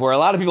vibe where a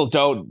lot of people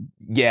don't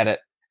get it.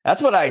 That's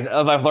what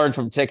I've learned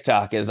from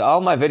TikTok is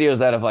all my videos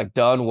that have like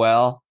done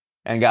well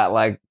and got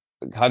like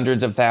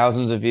hundreds of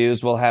thousands of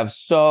views will have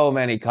so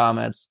many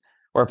comments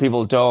where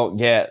people don't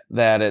get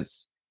that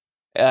it's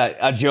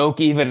a joke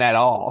even at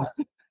all.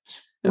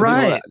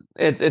 Right.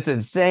 It's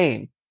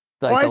insane.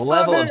 Like well, the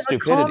level of a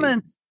stupidity.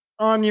 comment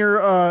on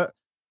your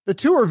the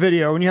tour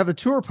video when you have the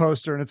tour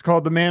poster and it's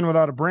called The Man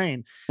Without a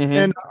Brain. Mhm.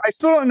 And I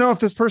still don't know if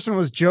this person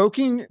was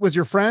joking, was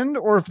your friend,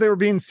 or if they were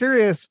being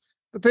serious,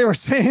 but they were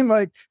saying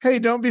like, hey,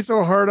 don't be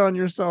so hard on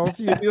yourself.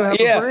 You do have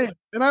Yeah. a brain.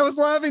 And I was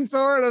laughing so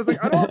hard. I was like,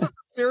 I don't know if this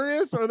is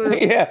serious or they're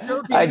Yeah,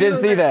 joking. I did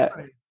Either see way, that.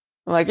 funny.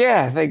 I'm like,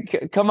 yeah,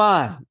 like, come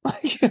on.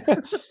 Like,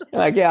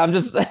 yeah,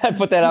 I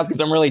put that out because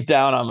I'm really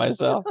down on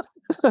myself.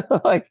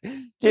 Like,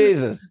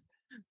 Jesus.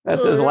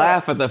 Let's Oh, just yeah.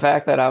 laugh at the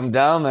fact that I'm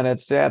dumb and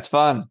it's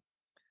fun.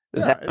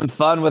 Just Yeah, having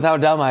fun with how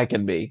dumb I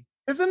can be.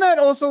 Isn't that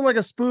also like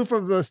a spoof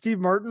of the Steve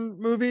Martin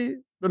movie,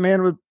 The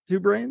Man with Two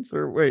Brains?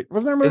 Or wait,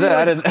 wasn't there a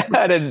movie?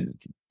 I didn't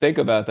think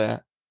about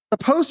that. The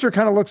poster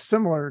kind of looks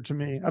similar to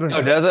me. I don't know.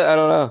 Oh, does it? I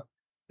don't know.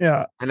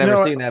 Yeah. I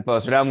never seen that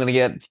poster. Now I'm gonna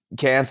get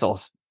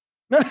canceled.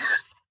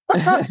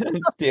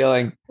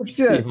 Stealing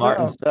Shit, Steve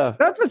Martin no. stuff.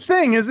 That's the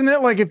thing, isn't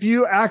it? Like if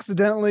you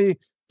accidentally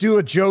do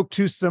a joke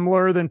too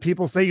similar, then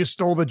people say you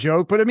stole the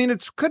joke. But I mean,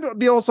 it could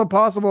be also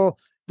possible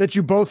that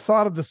you both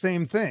thought of the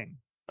same thing.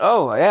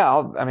 Oh yeah,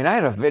 I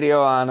had a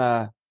video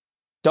on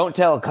Don't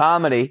Tell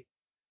Comedy.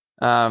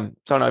 Don't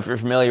know if you're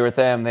familiar with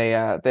them. They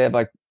have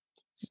like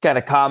just kind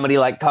of comedy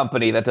like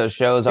company that does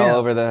shows all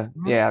over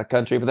the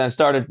country, but then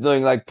started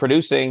doing like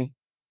producing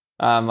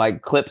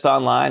like clips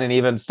online and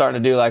even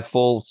starting to do like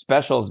full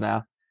specials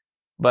now.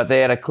 But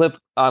they had a clip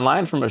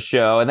online from a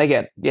show and they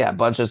get a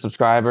bunch of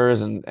subscribers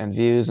and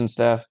views and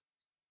stuff.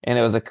 And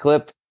it was a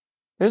clip.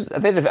 I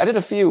did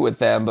a few with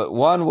them, but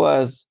one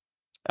was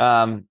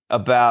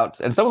about,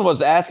 and someone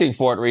was asking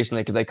for it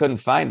recently because they couldn't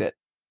find it.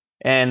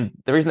 And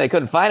the reason they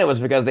couldn't find it was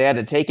because they had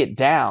to take it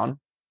down.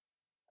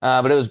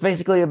 But it was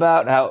basically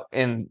about how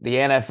in the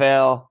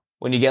NFL,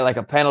 when you get like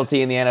a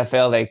penalty in the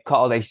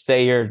NFL, they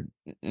say your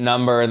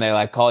number and they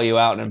like call you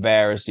out and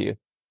embarrass you,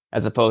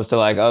 as opposed to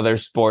like other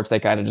sports, they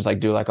kind of just like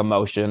do like a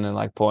motion and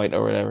like point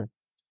or whatever.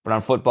 But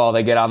on football,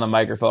 they get on the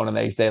microphone and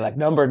they say like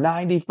number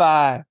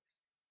 95.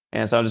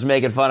 And so I'm just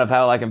making fun of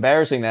how like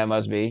embarrassing that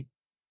must be.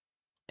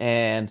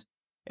 And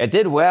it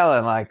did well,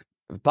 and like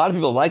a lot of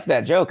people liked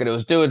that joke, and it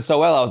was doing so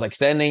well. I was like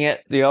sending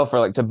it, for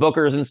like to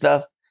bookers and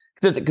stuff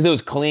because it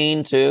was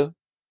clean too.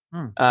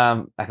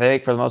 I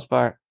think for the most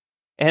part.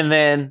 And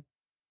then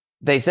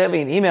they sent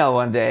me an email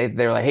one day.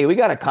 They were like, "Hey, we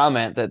got a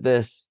comment that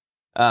this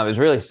is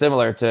really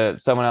similar to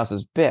someone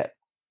else's bit,"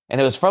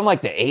 and it was from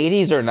like the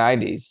 80s or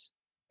 90s.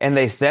 And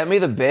they sent me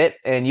the bit,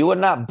 and you would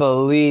not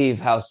believe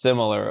how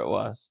similar it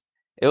was.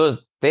 It was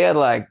he had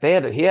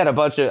a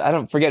bunch of, I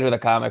don't forget who the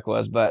comic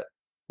was, but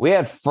we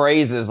had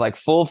phrases, like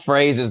full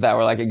phrases that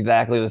were like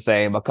exactly the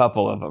same, a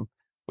couple of them.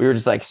 We were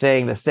just like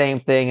saying the same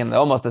thing and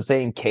almost the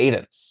same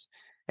cadence.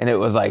 And it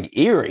was like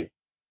eerie.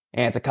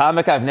 And it's a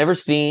comic I've never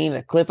seen,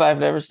 a clip I've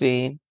never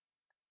seen.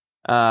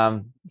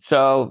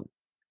 So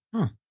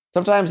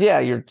sometimes,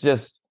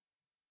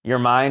 your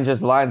mind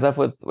just lines up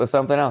with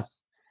something else.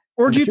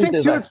 Or do you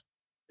think too,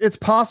 it's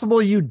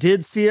possible you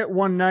did see it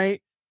one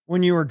night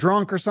when you were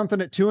drunk or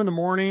something at 2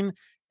 a.m.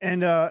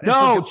 and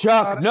no,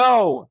 Chuck,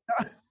 no.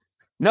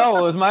 No,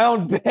 it was my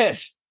own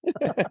bit.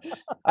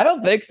 I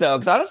don't think so.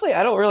 Because honestly,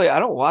 I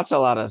don't watch a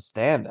lot of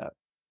stand-up,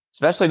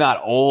 especially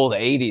not old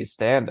 80s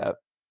stand-up.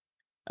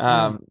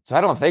 So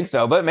I don't think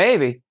so, but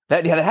maybe.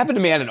 That happened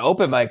to me at an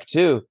open mic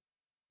too.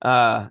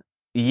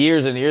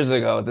 Years and years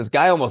ago. This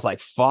guy almost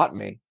like fought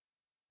me.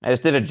 I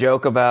just did a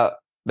joke about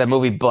that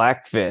movie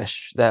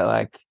Blackfish, that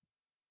like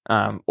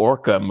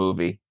orca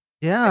movie.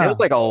 Yeah. And it was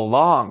like a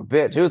long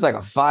bit. It was like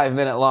a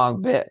 5-minute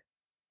long bit.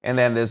 And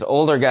then this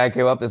older guy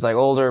came up, this like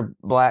older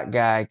black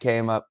guy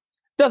came up.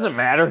 Doesn't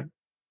matter.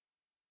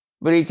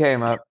 But he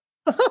came up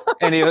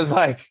and he was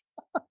like,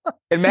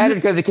 it mattered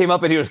because he came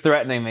up and he was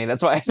threatening me.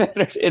 That's why it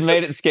mattered. It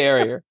made it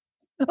scarier.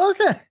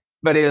 Okay.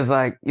 But he's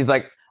like,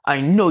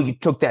 I know you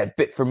took that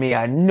bit from me.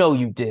 I know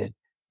you did.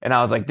 And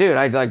I was like, dude,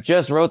 I like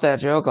just wrote that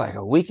joke like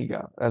a week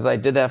ago as I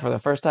did that for the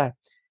first time.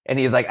 And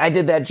he's like, I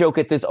did that joke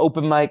at this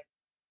open mic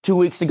 2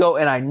 weeks ago.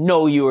 And I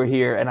know you were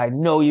here. And I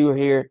know you were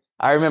here.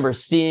 I remember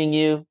seeing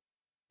you.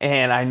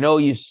 And I know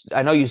you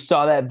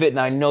saw that bit and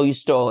I know you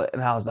stole it.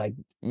 And I was like,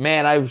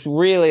 man, I was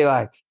really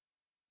like,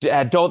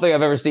 I don't think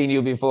I've ever seen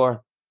you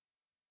before.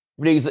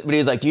 But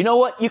he's like, you know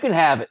what? You can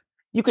have it.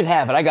 you could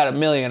have it. I got a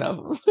million of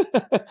them.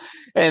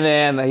 And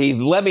then he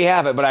let me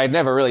have it, but I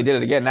never really did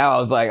it again. Now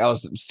I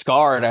was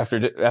scarred after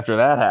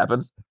that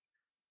happens.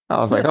 I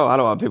was like, oh, I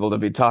don't want people to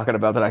be talking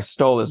about that I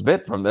stole this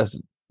bit from this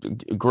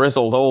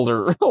grizzled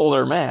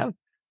older man.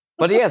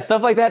 But yeah,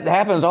 stuff like that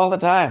happens all the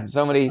time.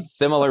 So many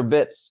similar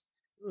bits.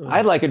 I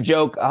had like a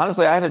joke.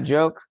 Honestly, I had a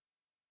joke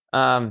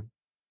that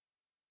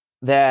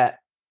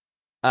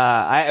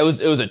it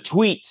was a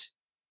tweet,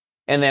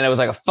 and then it was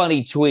like a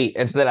funny tweet,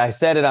 and so that I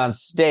said it on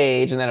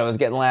stage, and then I was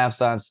getting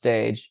laughs on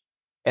stage,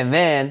 and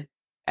then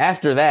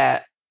after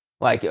that,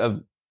 like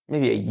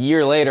maybe a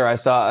year later, I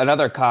saw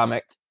another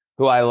comic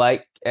who I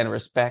like and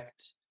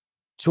respect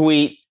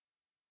tweet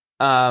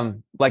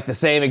like the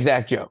same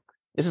exact joke.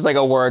 This is like a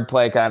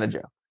wordplay kind of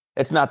joke.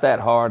 It's not that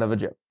hard of a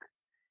joke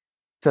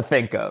to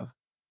think of.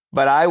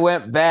 But I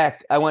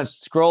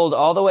scrolled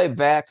all the way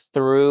back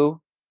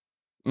through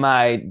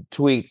my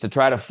tweets to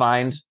try to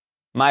find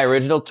my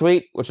original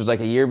tweet, which was like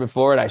a year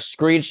before, and I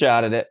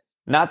screenshotted it,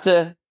 not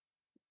to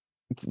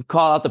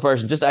call out the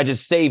person, I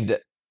just saved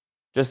it.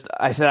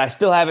 I said I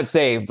still have it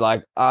saved,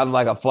 like on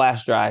like a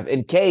flash drive,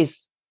 in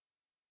case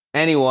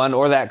anyone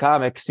or that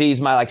comic sees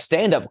my like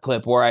stand-up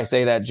clip where I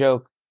say that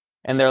joke,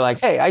 and they're like,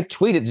 hey, I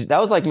tweeted, that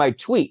was like my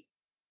tweet.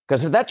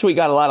 Because that tweet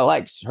got a lot of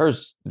likes.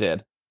 Hers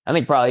did. I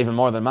think probably even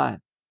more than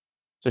mine.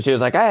 So she was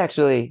like, I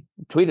actually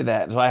tweeted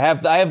that. So I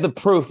have the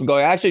proof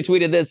going, I actually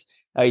tweeted this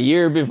a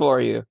year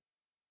before you.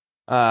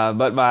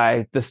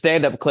 But the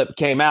stand-up clip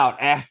came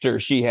out after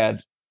she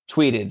had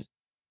tweeted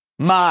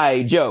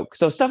my joke.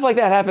 So stuff like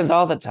that happens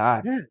all the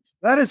time. Yeah,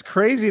 that is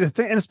crazy to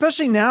think. And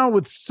especially now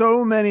with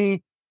so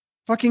many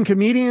fucking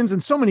comedians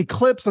and so many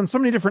clips on so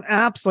many different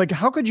apps, like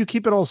how could you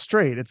keep it all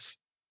straight? It's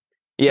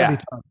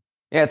tough.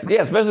 Yeah,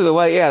 especially the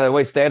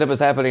way stand-up is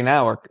happening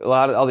now, where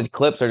all these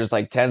clips are just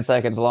like 10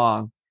 seconds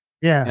long.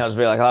 Yeah. It's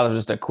be like a lot of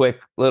just a quick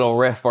little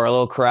riff or a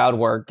little crowd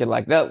work, and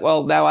like that.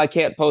 Well, now I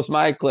can't post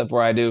my clip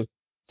where I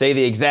say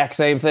the exact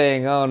same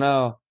thing. Oh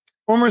no.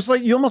 Almost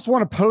like you almost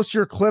want to post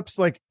your clips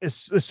like as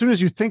soon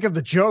as you think of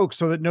the joke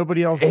so that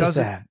nobody else does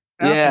it.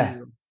 Yeah.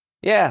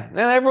 Yeah. And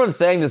everyone's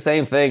saying the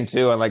same thing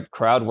too on like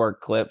crowd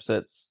work clips.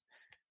 It's,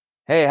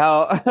 hey, hey,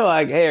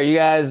 are you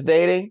guys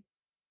dating?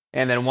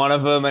 And then one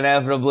of them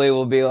inevitably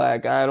will be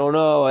like, I don't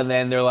know. And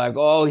then they're like,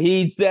 oh,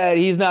 he said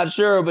he's not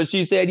sure, but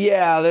she said,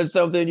 yeah, there's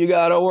something you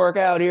got to work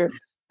out here.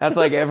 That's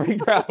like every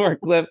crowd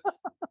work clip.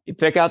 You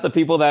pick out the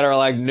people that are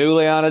like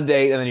newly on a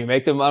date, and then you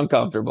make them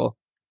uncomfortable.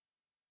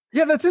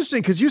 Yeah, that's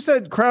interesting because you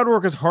said crowd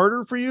work is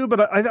harder for you,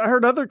 but I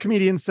heard other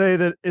comedians say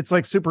that it's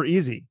like super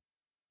easy.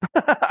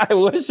 I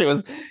wish it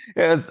was.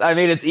 I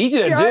mean, it's easy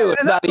to do.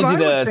 It's not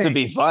easy to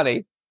be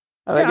funny.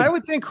 I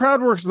would think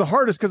crowd work is the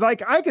hardest because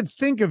I could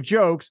think of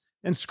jokes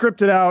and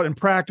script it out and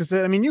practice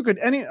it. I mean,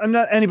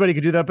 not anybody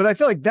could do that, but I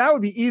feel like that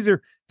would be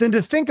easier than to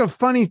think of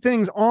funny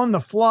things on the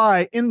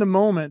fly in the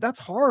moment. That's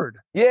hard.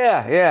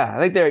 Yeah.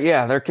 I think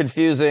they're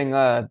confusing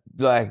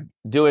like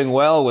doing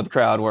well with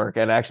crowd work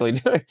and actually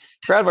doing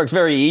crowd work's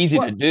very easy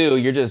to do.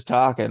 You're just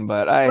talking,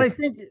 but I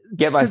think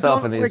get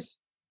myself in these.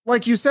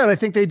 Like you said, I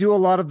think they do a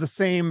lot of the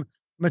same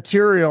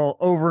material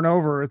over and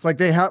over. It's like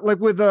they have like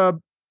with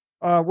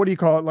what do you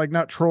call it? Like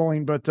not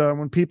trolling, but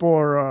when people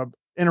are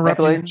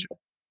interrupting.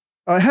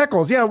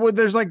 Heckles. Yeah. Well,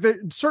 there's like the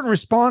certain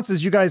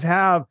responses you guys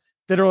have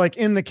that are like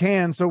in the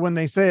can. So when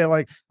they say it,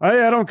 like,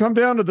 I don't come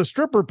down to the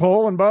stripper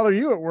pole and bother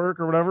you at work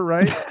or whatever.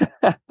 Right.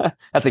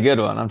 That's a good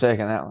one. I'm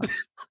taking that one.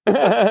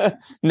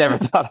 Never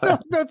thought of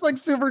that. That's like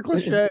super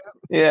cliche.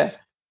 Yeah.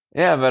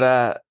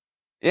 But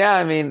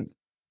I mean,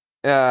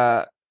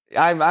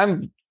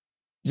 I'm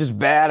just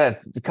bad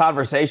at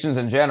conversations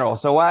in general.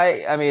 So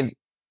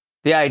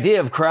the idea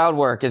of crowd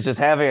work is just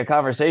having a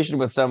conversation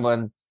with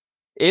someone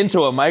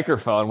into a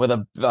microphone with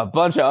a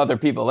bunch of other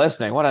people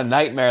listening. What a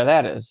nightmare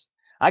that is.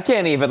 I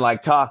can't even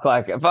like talk,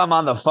 like if I'm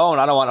on the phone,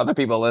 I don't want other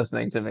people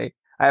listening to me.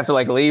 I have to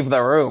like leave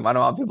the room. I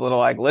don't want people to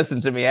like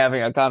listen to me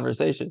having a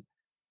conversation.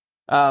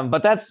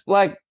 But that's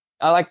like,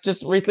 I like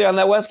just recently on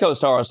that West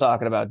Coast tour I was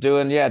talking about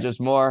doing, just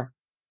more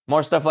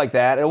stuff like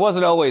that. It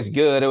wasn't always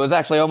good. It was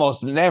actually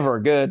almost never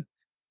good,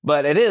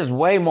 but it is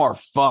way more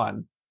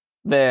fun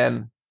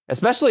than,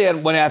 especially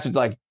when I have to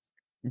like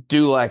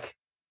do like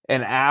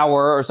an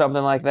hour or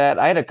something like that.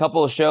 I had a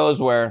couple of shows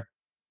where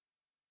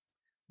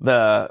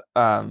the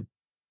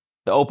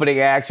opening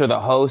acts or the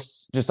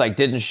hosts just like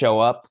didn't show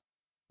up,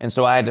 and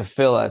so I had to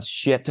fill a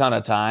shit ton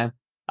of time.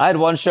 I had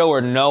one show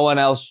where no one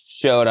else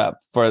showed up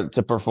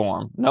to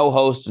perform. No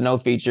host, no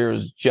feature, it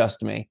was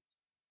just me.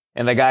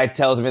 And the guy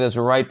tells me this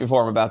right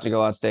before I'm about to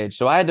go on stage.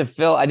 So I had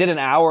to I did an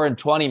hour and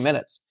 20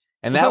 minutes.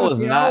 And that was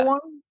not one?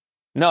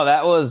 No,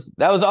 that was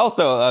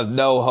also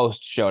no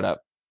host showed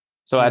up.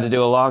 So I had to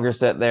do a longer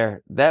set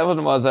there. That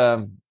one was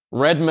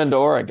Redmond,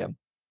 Oregon.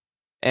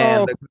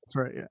 And that's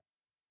right. Yeah.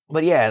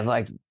 But yeah, it's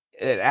like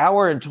an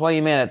hour and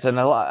 20 minutes. And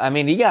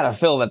you got to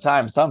fill the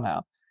time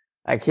somehow.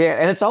 I can't.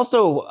 And it's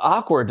also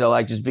awkward to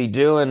like just be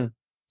doing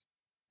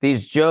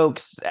these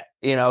jokes,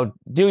 do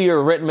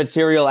your written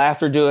material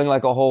after doing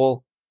like a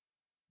whole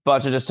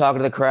bunch of just talking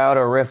to the crowd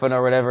or riffing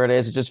or whatever it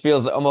is. It just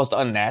feels almost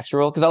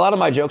unnatural because a lot of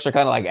my jokes are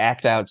kind of like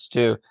act outs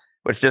too,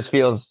 which just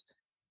feels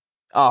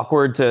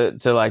awkward to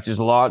like just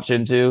launch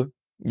into.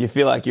 You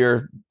feel like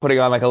you're putting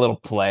on like a little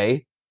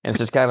play, and it's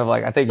just kind of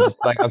like I think it's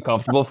just like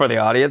uncomfortable for the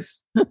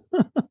audience.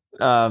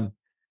 Um,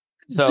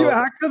 Do you so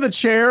act to the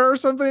chair or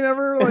something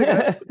ever? Like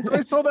I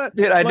always told that.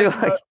 dude, I do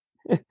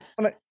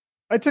When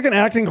I took an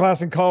acting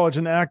class in college,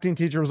 and the acting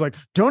teacher was like,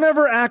 "Don't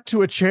ever act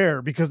to a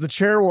chair because the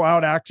chair will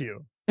outact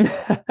you."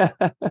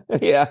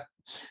 yeah,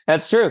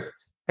 that's true.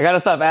 I got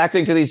to stop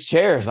acting to these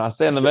chairs. I'll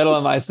stay in the middle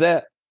of my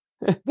set.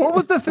 What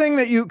was the thing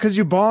that because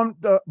you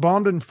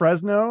bombed in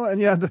Fresno and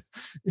you had to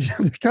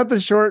cut the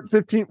short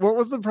 15? What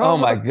was the Oh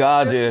problem? my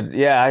God, dude.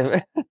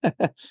 Yeah.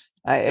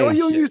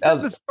 You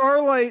said the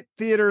Starlight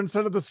Theater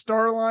instead of the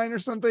Starline or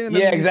something. And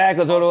yeah,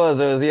 exactly. That's what it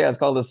was. It's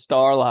called the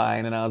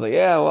Starline. And I was like,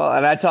 yeah, well,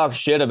 and I talked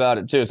shit about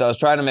it too. So I was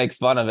trying to make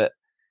fun of it.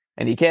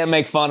 And you can't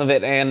make fun of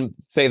it and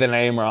say the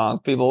name wrong.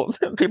 People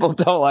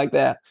don't like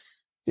that.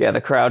 Yeah,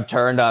 the crowd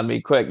turned on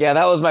me quick. Yeah,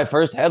 that was my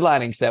first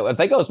headlining set. I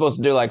think I was supposed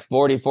to do like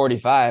 40,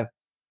 45.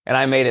 And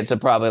I made it to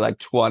probably like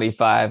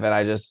 25. And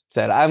I just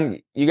said,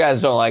 you guys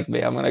don't like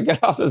me. I'm going to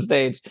get off the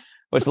stage.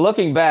 Which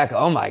looking back,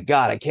 oh my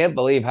God, I can't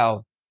believe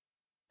how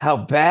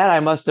bad I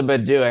must have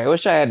been doing. I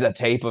wish I had a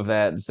tape of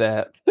that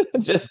set.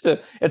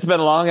 It's been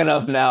long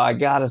enough now. I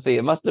gotta see.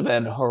 It must have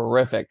been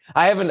horrific.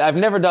 I've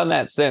never done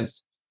that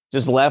since.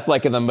 Just left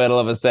like in the middle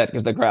of a set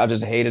because the crowd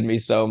just hated me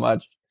so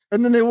much.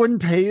 And then they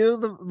wouldn't pay you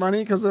the money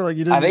because they're like,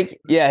 you didn't. I think,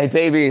 yeah, he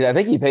paid me. I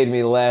think he paid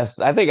me less.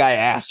 I think I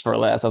asked for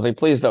less. I was like,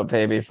 please don't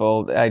pay me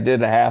full. I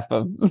did half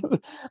of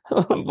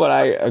what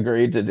I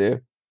agreed to do.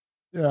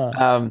 Yeah.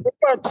 What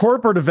about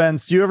corporate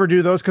events? Do you ever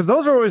do those? Because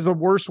those are always the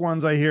worst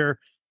ones I hear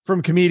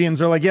from comedians.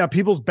 They're like, yeah,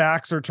 people's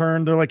backs are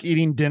turned. They're like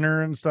eating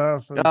dinner and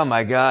stuff. Oh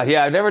my God.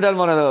 Yeah, I've never done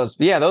one of those.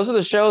 But yeah, those are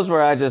the shows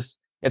where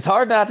it's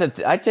hard not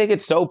to, I take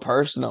it so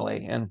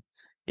personally. And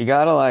you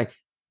gotta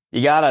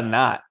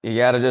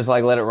just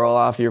like let it roll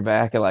off your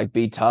back and like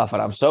be tough.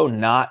 And I'm so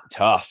not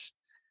tough.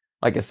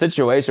 Like a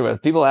situation where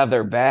people have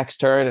their backs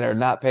turned and are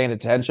not paying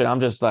attention.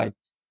 I'm just like,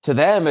 to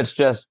them, it's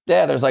just,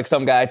 yeah, there's like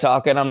some guy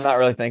talking. I'm not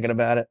really thinking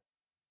about it.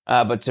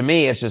 But to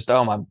me, it's just,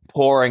 oh, I'm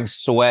pouring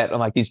sweat. I'm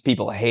like, these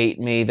people hate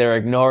me. They're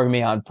ignoring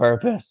me on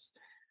purpose.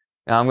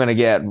 And I'm going to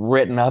get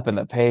written up in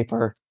the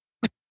paper.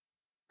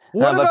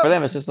 But for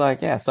them, it's just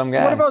like, yeah, some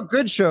guy. What about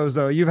good shows,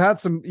 though?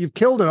 You've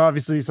killed it,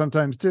 obviously,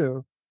 sometimes,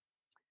 too.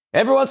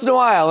 Every once in a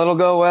while, it'll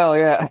go well.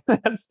 Yeah.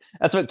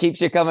 That's what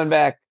keeps you coming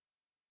back.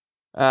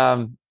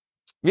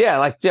 Yeah,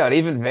 like, yeah,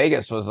 even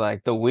Vegas was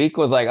like, the week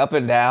was like up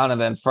and down. And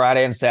then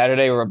Friday and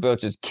Saturday were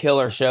both just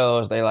killer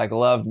shows. They like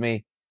loved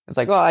me. It's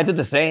like, well, I did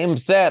the same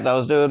set I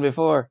was doing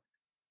before.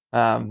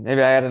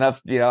 Maybe I had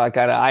enough, I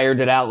kind of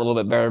ironed it out a little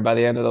bit better by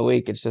the end of the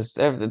week. It's just,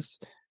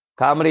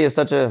 comedy is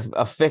such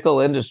a fickle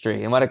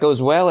industry. And when it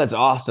goes well, it's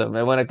awesome.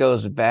 And when it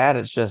goes bad,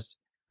 it's just,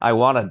 I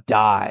want to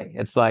die.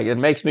 It's like, it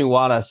makes me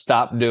want to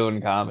stop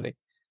doing comedy,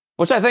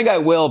 which I think I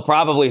will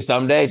probably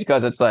someday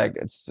because it's like,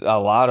 it's a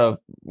lot of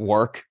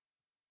work.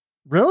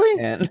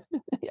 Really? And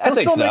I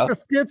think so. Make the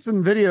skits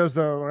and videos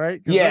though,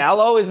 right? Yeah,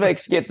 I'll always make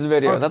skits and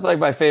videos. That's like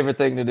my favorite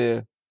thing to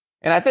do.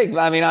 And I think,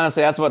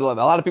 honestly, that's what a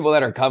lot of people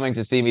that are coming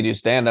to see me do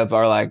stand up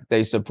are like,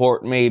 they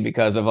support me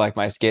because of like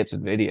my skits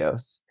and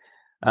videos.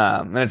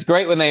 And it's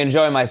great when they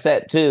enjoy my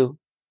set too,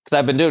 because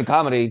I've been doing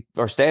comedy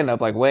or stand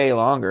up like way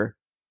longer.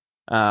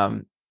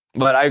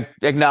 But I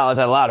acknowledge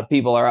that a lot of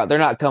people are out. They're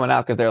not coming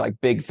out because they're like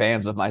big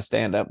fans of my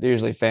stand up. They're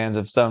usually fans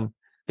of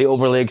the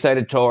Overly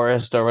Excited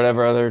Tourist or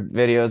whatever other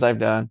videos I've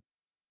done.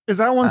 Is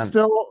that one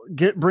still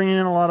bringing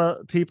in a lot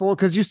of people?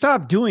 Because you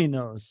stopped doing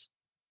those.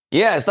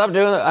 Yeah, stop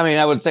doing it.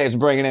 I would say it's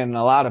bringing in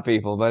a lot of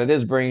people, but it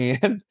is bringing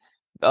in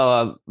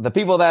the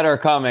people that are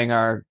coming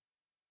are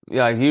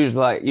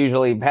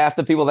usually half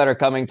the people that are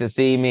coming to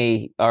see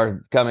me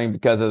are coming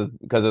because of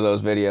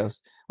those videos,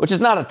 which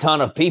is not a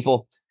ton of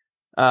people,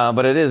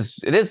 but it is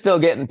still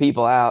getting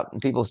people out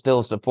and people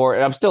still support.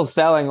 And I'm still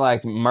selling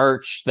like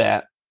merch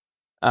that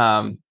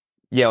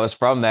is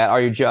from that.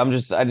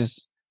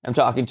 I'm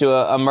talking to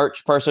a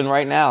merch person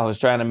right now who's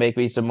trying to make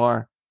me some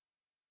more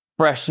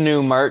fresh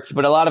new merch,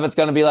 but a lot of it's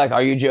going to be like,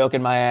 are you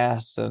joking my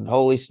ass? And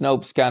Holy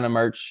Snopes kind of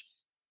merch.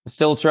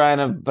 Still trying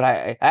to, but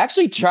I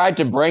actually tried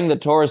to bring the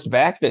tourist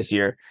back this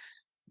year,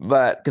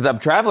 but because I'm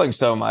traveling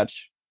so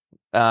much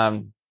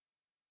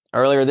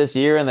earlier this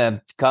year and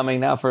then coming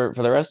now for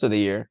the rest of the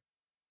year.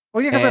 Oh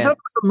yeah, because I thought it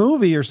was a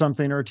movie or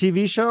something or a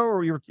TV show,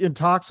 or you were in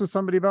talks with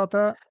somebody about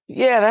that.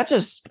 Yeah, that's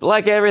just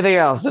like everything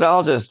else. It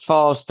all just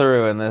falls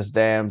through in this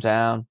damn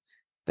town.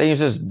 Things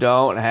just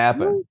don't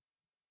happen.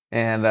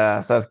 And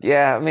I'd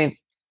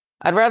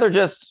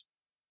rather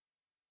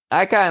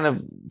I kind of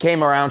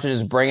came around to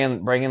just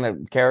bringing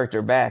the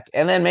character back.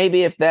 And then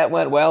maybe if that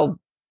went well,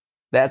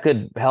 that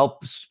could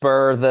help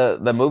spur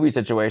the movie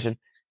situation.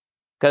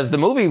 Because the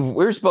movie,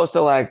 we're supposed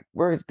to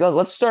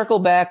let's circle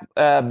back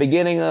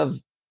beginning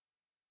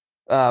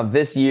of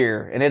this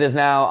year. And it is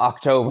now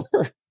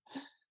October.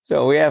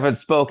 So we haven't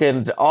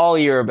spoken all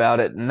year about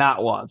it,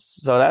 not once.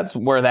 So that's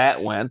where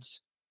that went.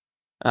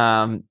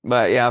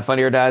 But yeah,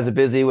 Funny or Die is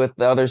busy with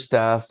the other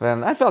stuff,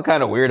 and I felt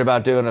kind of weird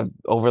about doing an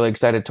overly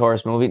excited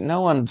tourist movie.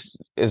 No one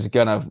is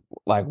gonna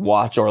like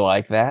watch or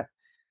like that.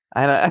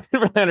 I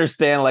didn't really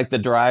understand like the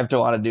drive to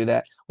want to do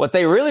that. What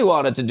they really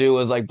wanted to do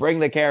was like bring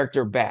the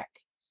character back.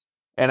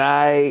 And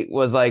I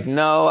was like,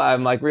 no,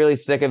 I'm like really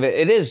sick of it.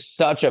 It is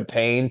such a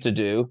pain to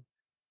do.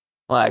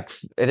 Like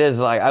it is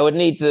like I would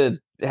need to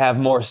have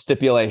more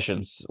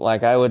stipulations.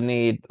 Like I would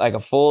need like a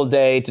full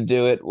day to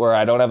do it where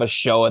I don't have a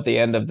show at the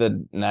end of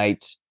the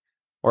night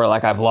where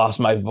like I've lost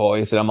my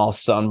voice and I'm all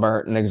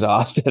sunburnt and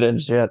exhausted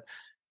and shit.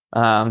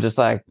 Just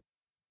like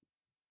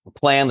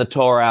plan the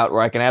tour out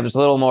where I can have just a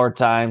little more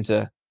time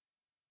to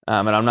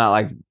and I'm not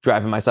like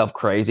driving myself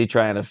crazy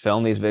trying to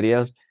film these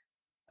videos.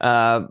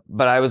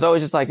 But I was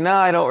always just like, no,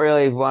 I don't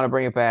really want to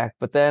bring it back.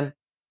 But then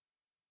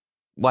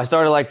I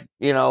started like,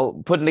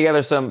 putting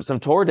together some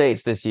tour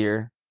dates this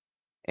year.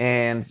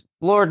 And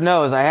Lord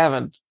knows I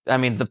haven't. I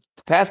mean, the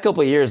past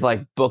couple of years,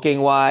 like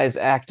booking wise,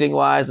 acting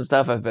wise and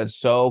stuff, I've been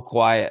so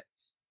quiet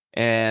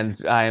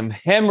and I'm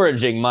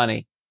hemorrhaging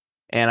money.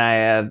 And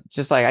I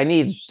just like, I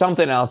need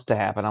something else to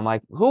happen. I'm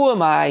like, who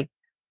am I,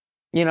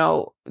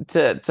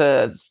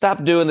 to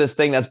stop doing this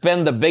thing that's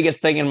been the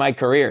biggest thing in my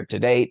career to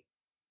date?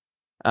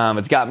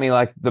 It's got me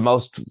like the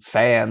most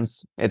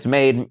fans. It's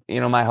made,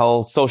 my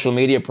whole social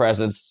media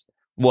presence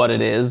what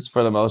it is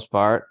for the most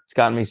part. It's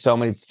gotten me so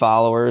many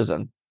followers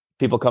and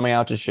people coming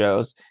out to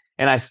shows.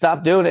 And I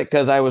stopped doing it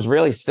because I was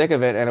really sick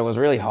of it and it was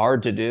really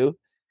hard to do.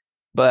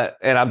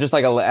 And I'm just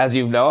like, as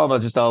you know,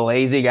 I'm just a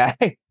lazy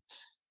guy.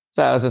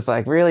 So I was just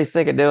like really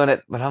sick of doing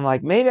it. But I'm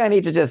like, maybe I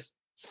need to just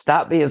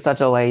stop being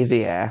such a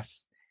lazy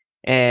ass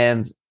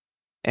and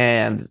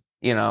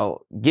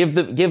give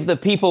the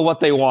people what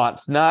they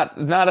want. Not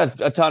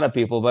a ton of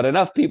people, but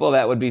enough people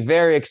that would be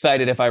very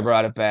excited if I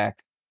brought it back.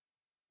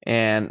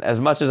 And as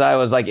much as I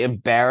was like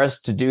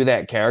embarrassed to do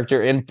that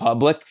character in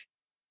public,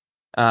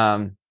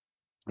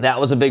 that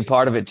was a big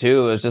part of it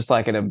too. It was just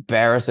like an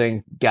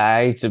embarrassing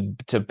guy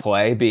to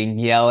play, being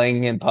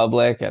yelling in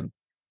public, and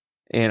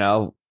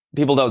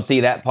people don't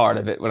see that part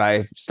of it when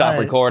I stop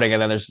recording,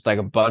 and then there's just like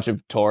a bunch of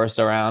tourists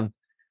around,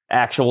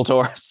 actual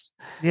tourists.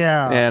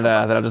 Yeah. And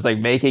that I'm just like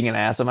making an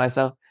ass of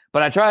myself.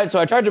 But I tried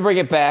to bring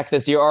it back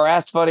this year, or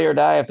asked Funny or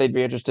Die if they'd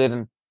be interested.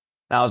 And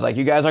I was like,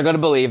 you guys aren't going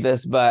to believe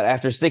this, but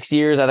after 6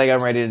 years, I think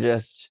I'm ready to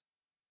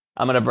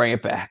I'm going to bring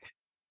it back.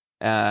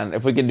 And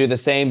if we can do the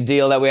same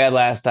deal that we had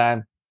last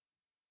time,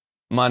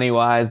 money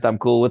wise, I'm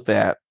cool with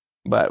that.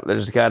 But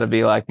there's got to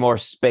be like more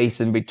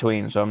space in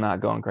between, so I'm not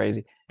going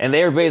crazy. And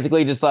they were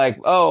basically just like,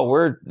 oh,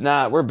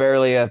 we're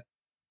barely a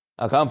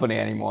company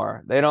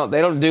anymore. They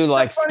don't do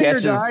like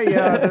sketches.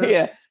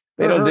 Yeah.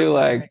 They don't do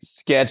like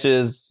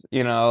sketches,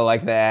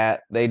 like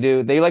that.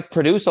 They like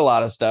produce a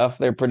lot of stuff.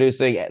 They're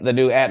producing the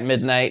new At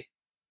Midnight.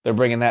 They're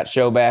bringing that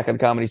show back on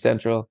Comedy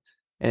Central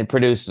and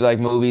produce like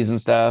movies and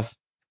stuff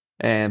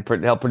and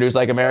help produce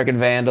like American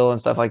Vandal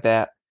and stuff like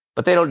that.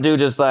 But they don't do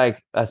just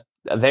like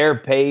their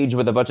page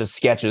with a bunch of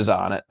sketches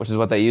on it, which is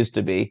what they used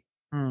to be.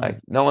 Like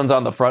no one's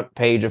on the front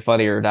page of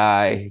Funny or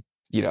Die,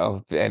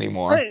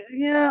 anymore.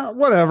 Yeah,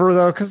 whatever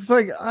though, because it's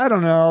like I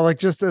don't know, like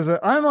just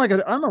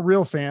I'm a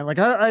real fan. Like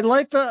I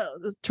like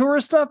the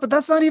tourist stuff, but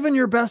that's not even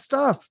your best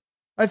stuff.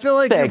 I feel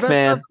like Thanks, your best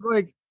man. stuff is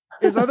like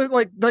other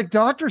like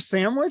Dr.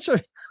 Sandwich. Am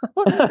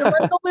I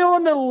the only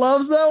one that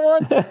loves that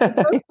one? The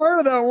best part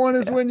of that one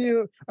is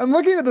when I'm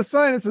looking at the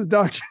sign, it says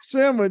Dr.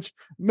 Sandwich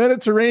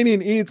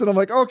Mediterranean Eats, and I'm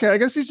like, okay, I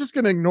guess he's just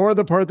gonna ignore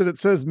the part that it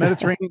says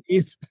Mediterranean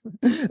Eats.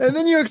 And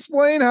then you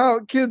explain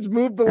how kids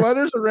move the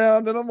letters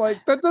around, and I'm like,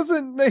 that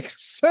doesn't make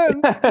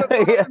sense. I'm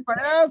laughing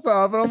my ass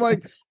off, and I'm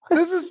like,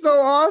 this is so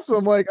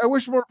awesome. Like, I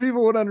wish more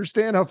people would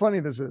understand how funny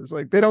this is.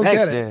 Like, they don't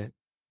get it. Dude.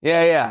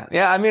 Yeah.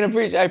 I mean,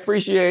 I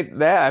appreciate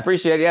that. I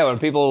appreciate, when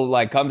people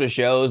like come to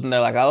shows and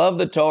they're like, I love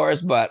the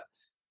tourist, but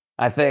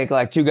I think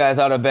like Two Guys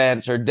on a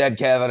Bench or Dead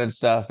Kevin and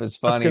stuff is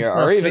funnier,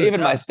 or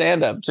even my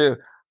stand up too.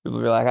 People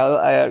be like,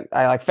 I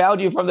like found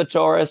you from the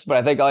tourist, but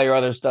I think all your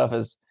other stuff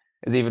is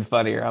even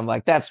funnier. I'm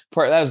like, that's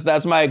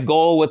my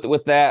goal with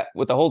the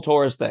whole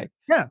tourist thing.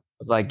 Yeah,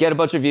 it's like get a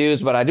bunch of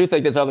views, but I do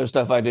think this other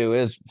stuff I do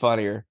is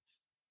funnier.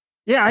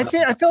 Yeah, I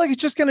feel like it's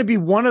just going to be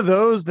one of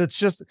those that's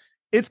just.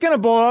 It's going to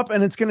blow up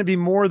and it's going to be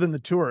more than the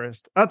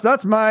tourist.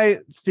 That's my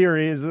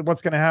theory is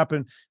what's going to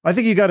happen. I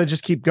think you got to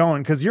just keep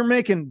going because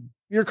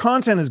your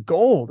content is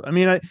gold. I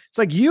mean, it's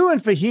like you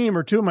and Fahim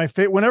are two of my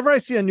favorite. Whenever I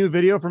see a new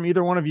video from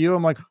either one of you,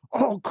 I'm like,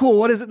 oh, cool.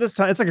 What is it this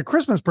time? It's like a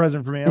Christmas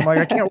present for me. I'm like,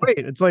 I can't wait.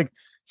 It's like,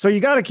 so you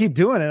got to keep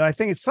doing it. I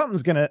think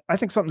something's going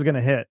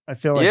to hit. I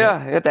feel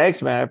like,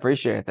 thanks, man. I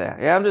appreciate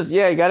that.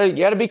 Yeah. You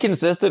gotta be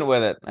consistent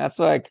with it. That's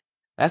the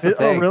thing.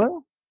 Oh, really?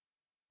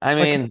 I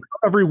mean, like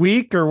every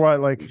week or what?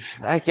 Like,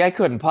 I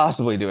couldn't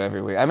possibly do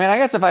every week. I mean, I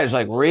guess if I just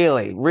like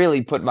really,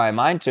 really put my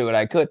mind to it,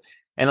 I could.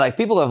 And like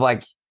people have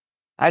like,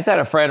 I just had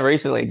a friend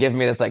recently give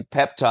me this like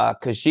pep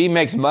talk because she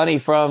makes money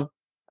from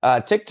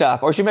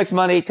TikTok, or she makes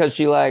money because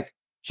she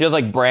does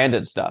like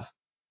branded stuff.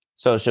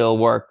 So she'll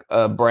work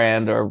a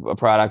brand or a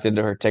product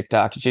into her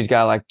TikTok. She's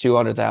got like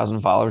 200,000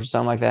 followers or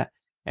something like that.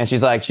 And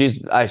she's like,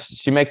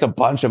 she makes a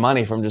bunch of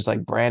money from just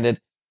like branded.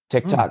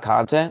 TikTok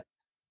content.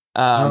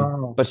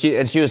 Oh. But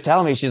she was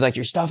telling me, she's like,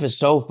 your stuff is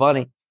so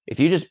funny. If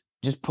you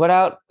just put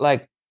out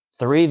like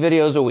 3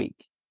 videos a week,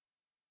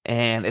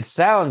 and it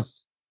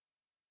sounds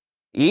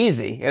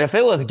easy. And if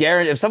it was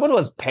guaranteed, if someone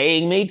was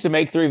paying me to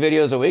make 3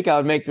 videos a week, I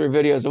would make 3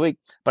 videos a week.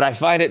 But I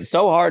find it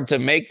so hard to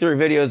make 3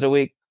 videos a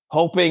week,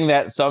 hoping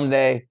that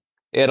someday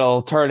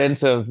it'll turn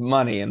into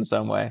money in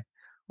some way,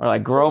 or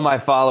like grow my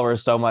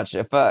followers so much.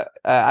 If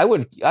I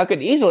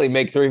could easily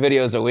make 3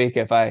 videos a week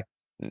if I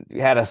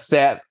had a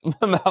set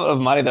amount of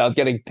money that I was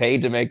getting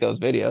paid to make those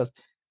videos.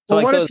 So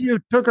Well, like what if you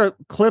took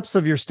clips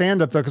of your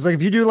stand up though? Because like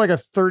if you do like a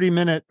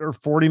 30-minute or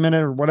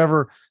 40-minute or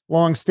whatever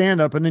long stand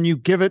up, and then you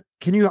give it,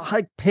 can you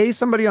like pay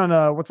somebody on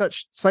what's that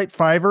site,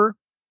 Fiverr?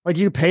 Like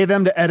you pay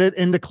them to edit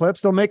into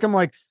clips. They'll make them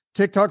like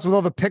TikToks with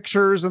all the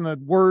pictures and the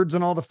words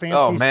and all the fancy.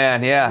 Oh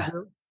man, yeah.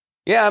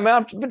 Yeah, I mean,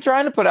 I've been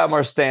trying to put out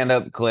more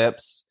stand-up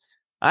clips.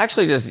 I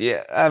actually just,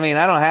 yeah, I mean,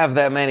 I don't have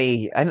that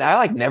many. I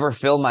like never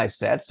film my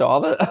sets. So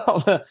all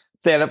the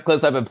stand-up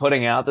clips I've been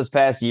putting out this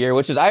past year,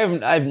 which is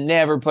I've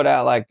never put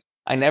out, like,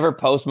 I never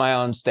post my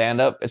own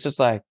stand-up. It's just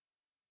like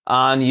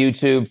on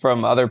YouTube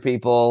from other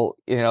people,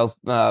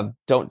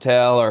 Don't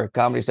Tell or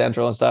Comedy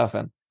Central and stuff.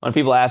 And when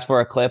people ask for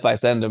a clip, I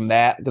send them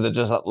that because it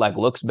just like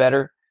looks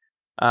better.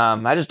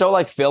 I just don't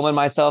like filming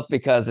myself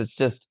because it's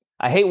just,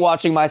 I hate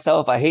watching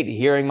myself. I hate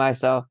hearing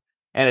myself.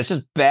 And it's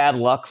just bad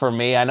luck for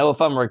me. I know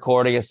if I'm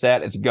recording a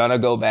set, it's gonna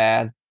go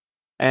bad.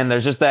 And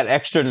there's just that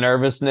extra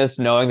nervousness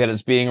knowing that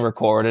it's being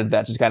recorded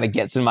that just kind of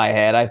gets in my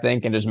head, I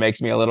think, and just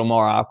makes me a little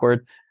more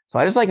awkward. So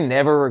I just like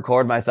never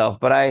record myself.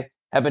 But I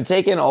have been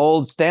taking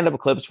old stand-up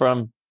clips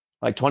from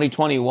like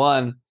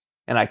 2021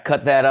 and I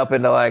cut that up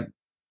into like,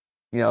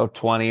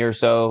 20 or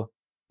so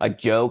like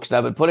jokes. And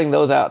I've been putting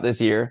those out this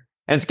year.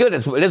 And it's good.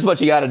 It is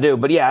what you got to do.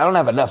 But yeah, I don't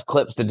have enough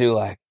clips to do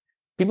like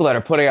people that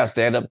are putting out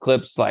stand-up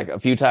clips like a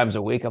few times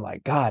a week. I'm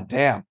like, God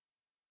damn,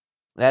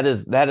 that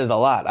is a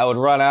lot. I would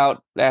run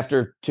out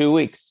after 2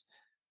 weeks.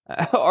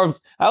 Or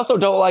I also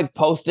don't like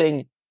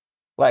posting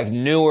like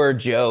newer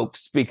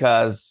jokes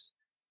because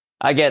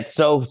I get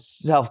so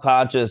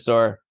self-conscious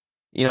or,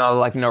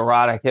 like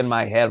neurotic in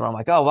my head where I'm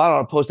like, oh, why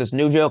don't I post this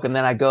new joke? And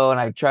then I go and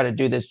I try to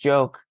do this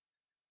joke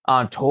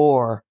on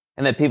tour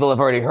and then people have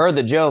already heard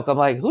the joke. I'm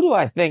like, who do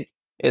I think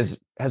has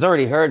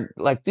already heard?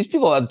 Like, these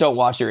people don't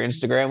watch your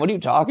Instagram. What are you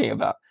talking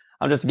about?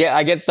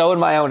 I get so in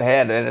my own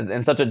head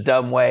in such a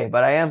dumb way,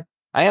 but I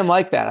am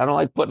like that. I don't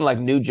like putting like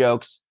new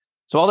jokes.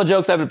 So all the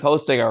jokes I've been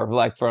posting are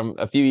like from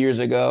a few years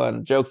ago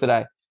and jokes that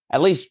I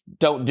at least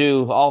don't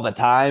do all the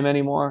time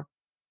anymore.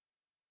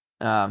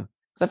 So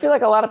I feel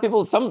like a lot of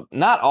people, some,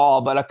 not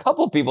all, but a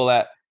couple people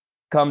that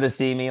come to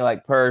see me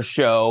like per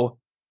show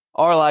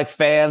are like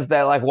fans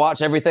that like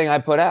watch everything I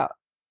put out.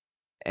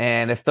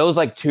 And if those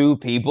like 2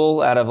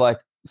 people out of like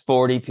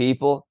 40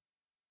 people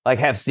like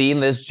have seen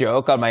this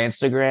joke on my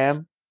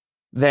Instagram,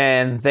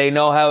 then they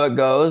know how it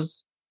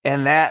goes.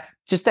 And that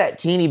just that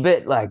teeny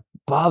bit like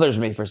bothers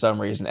me for some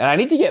reason. And I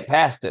need to get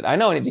past it. I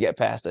know I need to get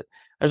past it.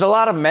 There's a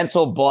lot of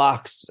mental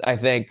blocks, I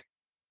think,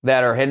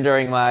 that are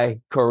hindering my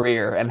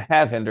career and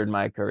have hindered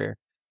my career.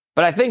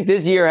 But I think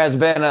this year has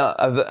been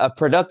a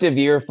productive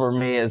year for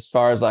me as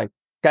far as like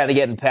kind of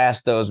getting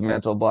past those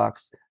mental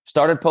blocks.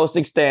 Started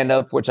posting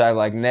stand-up, which I've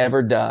like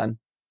never done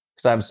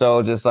because I'm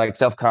so just like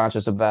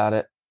self-conscious about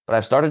it. But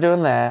I've started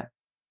doing that.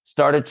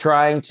 Started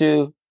trying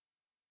to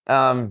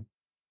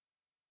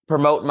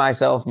promote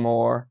myself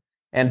more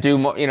and do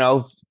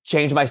more,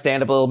 change my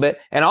stand-up a little bit,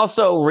 and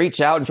also reach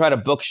out and try to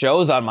book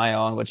shows on my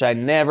own, which I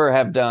never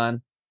have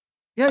done.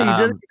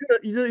 Yeah,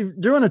 you're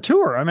doing a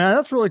tour. I mean,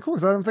 that's really cool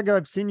because I don't think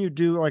I've seen you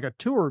do like a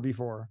tour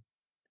before.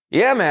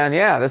 Yeah, man.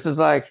 Yeah, this is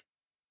like,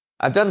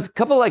 I've done a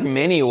couple like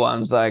mini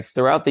ones like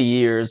throughout the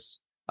years,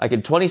 like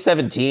in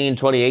 2017,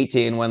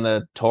 2018, when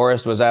the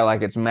Tourist was at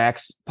like its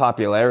max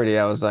popularity.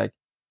 I was like,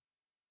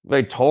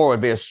 tour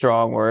would be a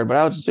strong word, but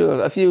I would just do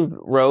a few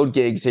road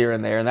gigs here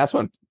and there. And that's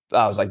when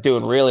I was like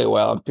doing really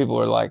well. And people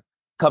were like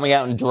coming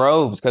out in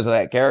droves because of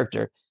that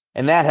character.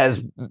 And that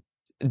has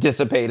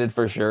dissipated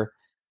for sure.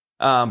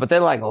 But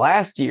then like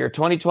last year,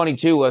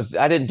 2022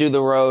 I didn't do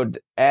the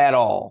road at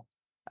all.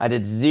 I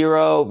did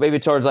 0, maybe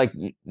towards like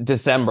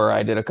December.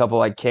 I did a couple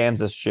like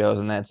Kansas shows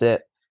and that's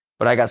it.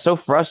 But I got so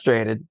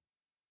frustrated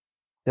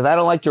because I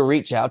don't like to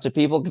reach out to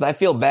people because I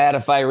feel bad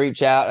if I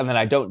reach out and then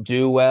I don't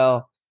do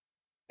well.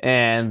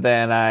 And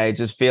then I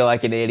just feel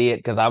like an idiot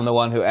because I'm the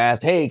one who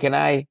asked, hey, can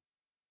I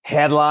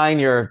headline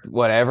your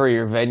whatever,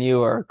 your venue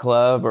or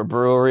club or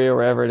brewery or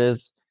wherever it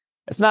is?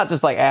 It's not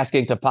just like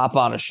asking to pop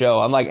on a show.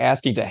 I'm like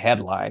asking to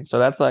headline. So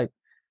that's like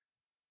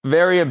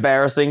very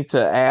embarrassing to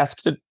ask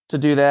to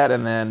do that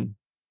and then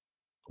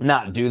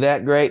not do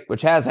that great,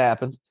 which has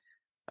happened.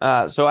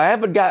 So I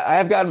have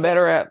gotten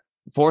better at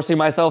forcing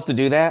myself to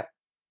do that.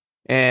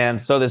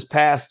 And so this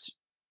past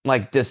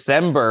like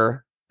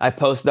December, I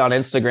posted on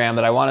Instagram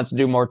that I wanted to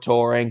do more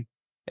touring.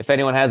 If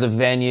anyone has a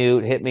venue,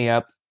 hit me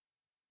up.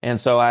 And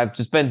so I've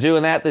just been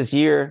doing that this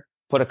year.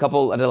 I did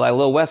like a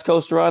little West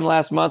Coast run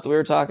last month we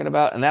were talking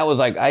about. And that was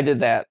like, I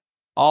did that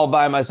all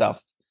by myself.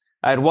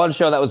 I had one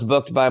show that was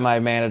booked by my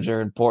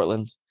manager in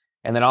Portland.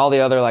 And then all the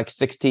other like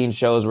 16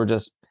 shows were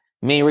just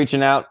me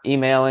reaching out,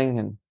 emailing,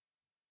 and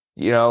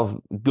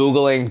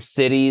Googling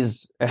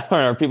cities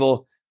or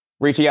people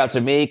reaching out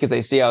to me because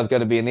they see I was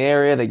going to be in the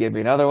area. They give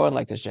me another one,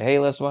 like the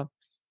Chehalis one.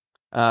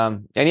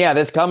 And yeah,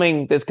 this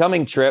coming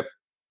trip,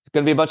 it's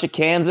going to be a bunch of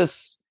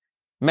Kansas,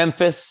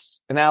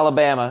 Memphis, and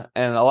Alabama,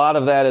 and a lot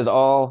of that is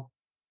all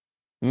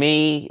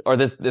me or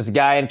this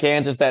guy in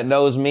Kansas that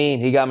knows me,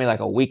 and he got me like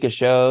a week of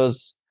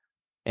shows,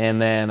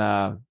 and then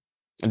I'm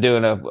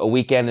doing a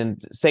weekend in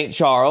St.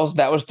 Charles.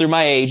 That was through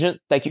my agent.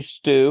 Thank you,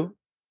 Stu.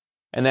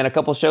 And then a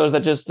couple shows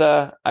that just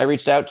I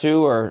reached out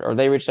to or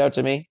they reached out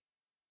to me,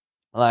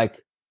 like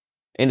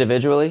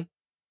individually.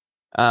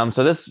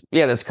 So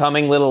this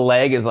coming little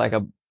leg is like I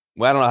don't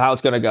know how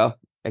it's gonna go.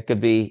 It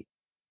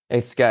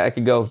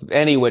could go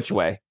any which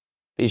way.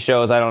 These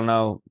shows, I don't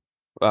know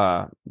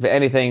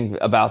anything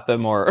about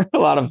them or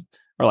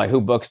like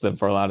who books them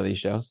for a lot of these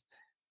shows.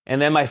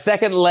 And then my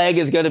second leg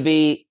is going to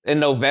be in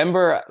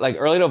November, like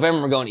early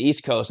November. We're going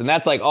East Coast, and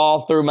that's like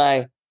all through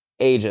my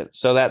agent.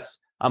 So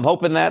I'm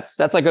hoping that's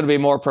like going to be a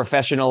more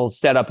professional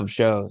setup of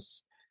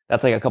shows.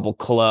 That's like a couple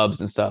clubs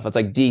and stuff. It's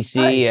like DC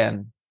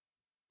Nice.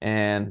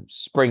 and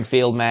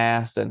Springfield,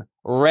 Mass, and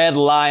Red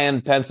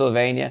Lion,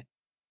 Pennsylvania.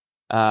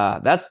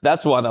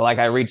 That's one that like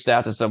I reached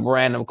out to some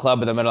random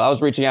club in the middle. I was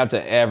reaching out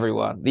to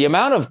everyone. The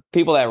amount of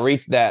people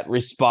that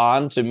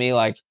respond to me,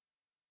 like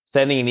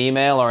sending an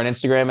email or an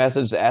Instagram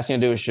message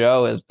asking to do a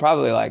show, is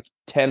probably like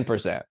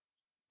 10%.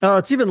 Oh,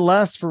 it's even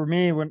less for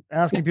me when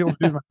asking people to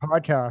do my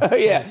podcast. Oh,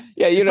 yeah.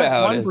 Yeah. You know like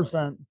how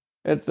 1%.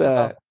 It is.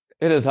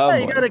 It is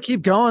humbling. Yeah, you got to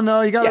keep going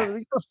though. You got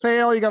to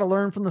fail. You got to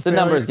learn from the failure.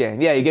 Numbers game.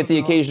 Yeah. You get the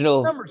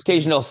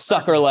occasional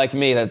sucker like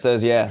me that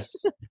says yes.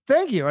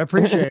 Thank you. I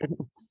appreciate it.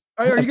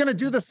 Are you going to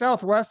do the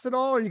Southwest at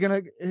all? Are you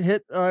going to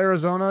hit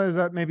Arizona? Is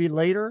that maybe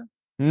later?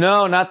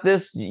 No, not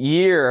this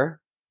year.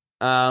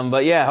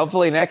 But yeah,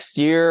 hopefully next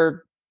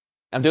year.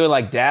 I'm doing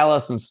like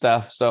Dallas and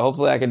stuff, so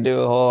hopefully I can do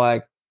a whole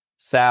like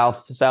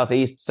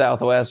southeast,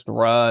 southwest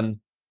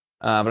run.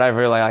 But I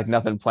really like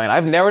nothing planned.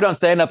 I've never done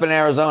stand up in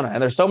Arizona,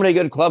 and there's so many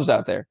good clubs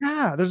out there.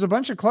 Yeah, there's a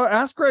bunch of clubs.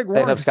 Ask Greg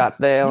Warren. Stand up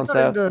Scottsdale and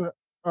stuff. Into,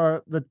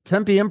 the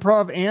Tempe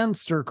Improv and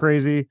Stir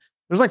Crazy.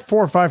 There's like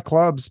 4 or 5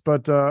 clubs,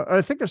 but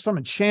I think there's some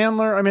in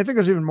Chandler. I mean, I think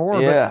there's even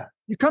more. Yeah. But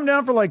you come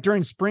down for like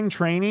during spring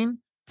training,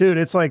 dude.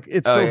 It's like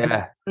busy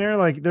there.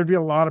 Like there'd be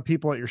a lot of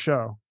people at your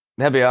show.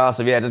 That'd be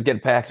awesome. Yeah, just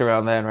get packed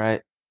around then,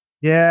 right?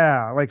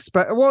 Yeah, like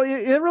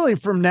it really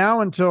from now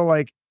until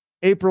like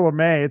April or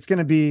May, it's going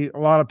to be a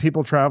lot of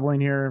people traveling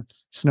here,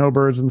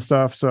 snowbirds and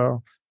stuff.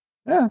 So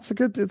yeah, it's a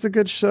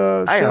good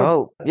show. I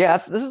hope. Yeah,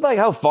 this is like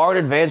how far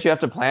in advance you have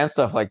to plan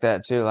stuff like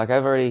that too. Like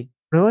I've already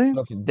really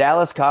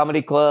Dallas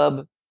Comedy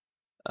Club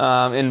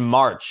in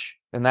March,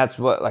 and that's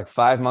what like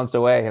 5 months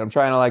away. And I'm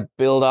trying to like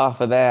build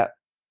off of that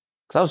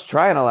because I was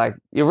trying to like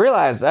you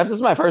realize this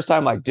is my first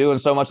time like doing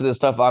so much of this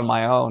stuff on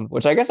my own,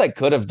 which I guess I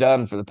could have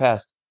done for the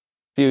past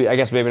few, I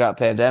guess maybe not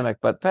pandemic,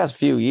 but the past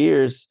few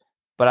years.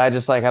 But I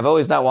just like I've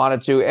always not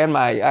wanted to. And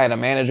I had a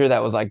manager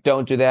that was like,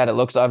 "Don't do that. It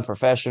looks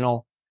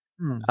unprofessional."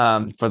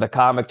 For the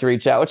comic to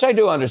reach out, which I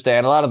do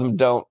understand. A lot of them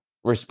don't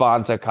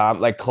respond to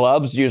like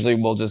clubs usually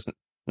will just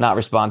not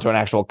respond to an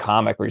actual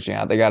comic reaching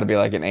out. They got to be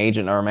like an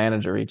agent or a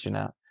manager reaching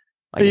out.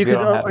 Like you could.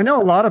 I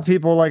know a lot of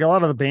people, like a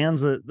lot of the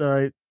bands that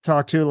I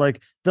talk to,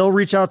 like they'll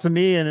reach out to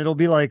me and it'll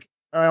be like,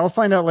 I'll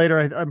find out later.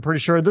 I'm pretty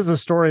sure this is a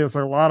story. It's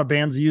like a lot of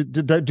bands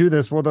do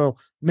this. Well, they'll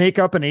make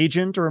up an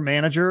agent or a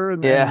manager,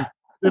 and then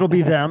it'll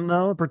be them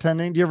though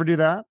pretending. Do you ever do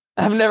that?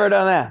 I've never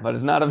done that, but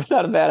it's not a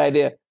bad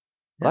idea.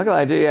 Luckily,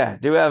 I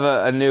do have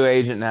a new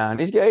agent now, and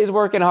he's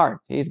working hard.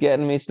 He's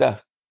getting me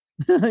stuff.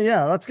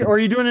 Yeah, that's good. Are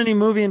you doing any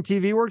movie and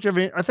TV work?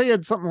 I think you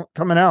had something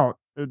coming out.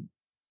 Don't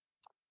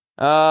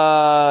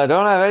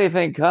have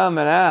anything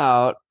coming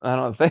out. I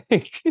don't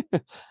think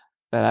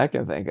that I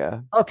can think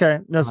of. Okay,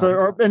 no.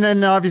 So, and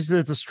then obviously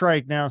it's a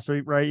strike now.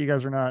 So, right, you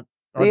guys are not.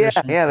 Yeah.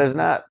 There's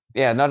not.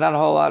 Yeah, not a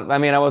whole lot. I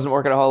mean, I wasn't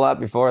working a whole lot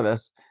before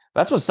this.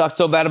 That's what sucked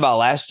so bad about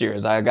last year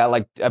is I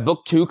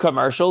booked 2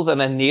 commercials and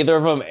then neither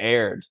of them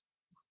aired.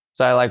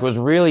 So I like was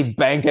really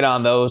banking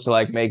on those to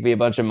like make me a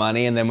bunch of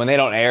money. And then when they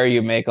don't air,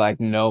 you make like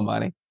no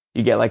money.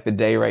 You get like the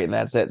day rate and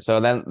that's it.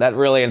 So then that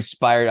really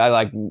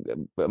inspired.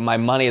 My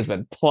money has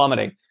been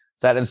plummeting.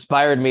 So that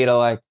inspired me to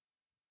like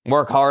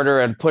work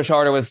harder and push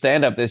harder with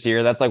stand up this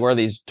year. That's like where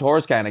these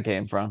tours kind of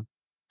came from.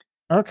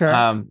 Okay.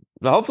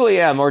 But hopefully,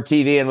 more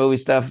TV and movie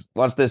stuff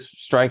once this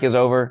strike is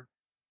over.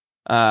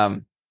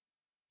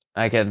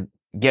 I can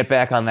get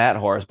back on that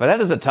horse, but that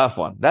is a tough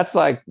one. That's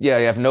like, you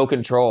have no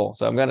control.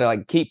 So I'm going to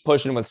like keep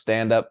pushing with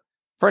stand up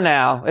for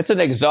now. It's an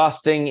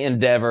exhausting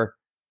endeavor.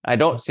 I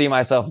don't see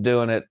myself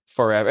doing it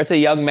forever. It's a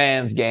young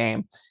man's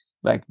game,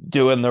 like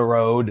doing the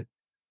road.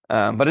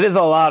 But it is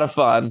a lot of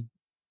fun.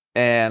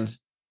 And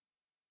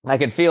I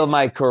can feel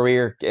my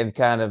career in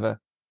kind of a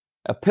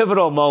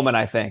pivotal moment.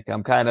 I think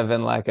I'm kind of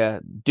in like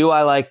do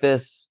I like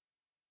this?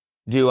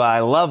 Do I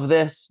love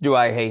this? Do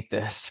I hate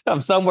this?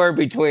 I'm somewhere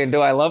between.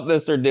 Do I love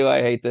this or do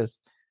I hate this?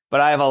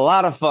 But I have a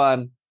lot of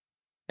fun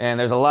and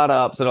there's a lot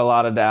of ups and a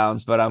lot of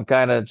downs, but I'm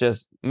kind of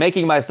just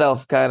making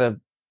myself kind of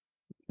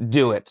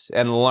do it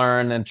and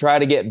learn and try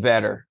to get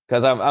better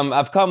because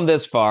I've come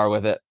this far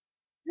with it.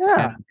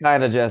 Yeah.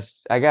 Kind of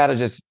just I gotta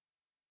just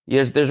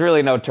there's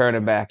really no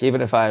turning back,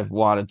 even if I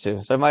wanted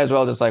to. So I might as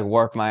well just like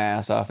work my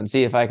ass off and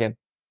see if I can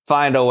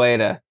find a way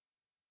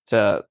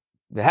to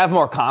have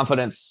more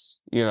confidence,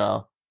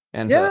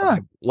 and to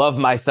like, love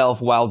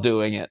myself while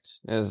doing it.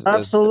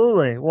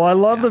 Absolutely. Well, I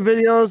love the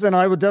videos, and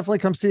I would definitely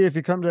come see if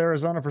you come to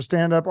Arizona for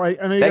stand up. I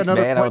know you Thanks, got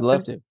another man. I would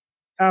love to.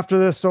 After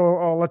this, so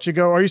I'll let you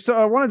go. Are you still?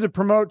 I wanted to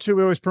promote too.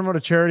 We always promote a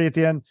charity at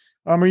the end.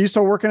 Are you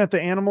still working at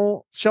the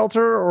animal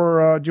shelter,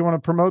 or do you want to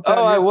promote that?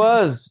 Oh, I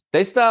was.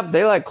 They stopped.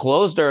 They like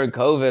closed during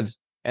COVID,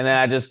 and then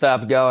I just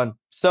stopped going.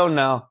 So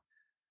no.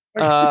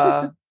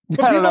 Well,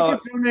 people can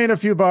donate a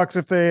few bucks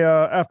if they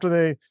after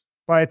they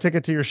buy a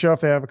ticket to your show.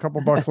 If they have a couple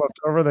bucks left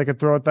over, they could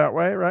throw it that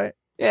way, right?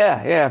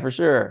 Yeah, for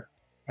sure.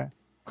 Okay.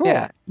 Cool.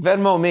 Yeah,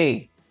 Venmo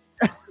me.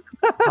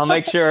 I'll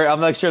make sure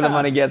the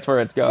money gets where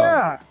it's going.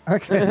 Yeah.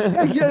 Okay.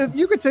 Yeah,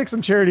 you could take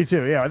some charity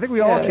too. Yeah, I think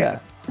we all can.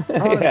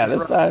 Yeah,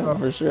 this time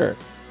for sure.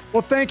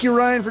 Well, thank you,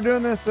 Ryan, for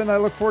doing this, and I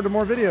look forward to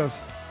more videos.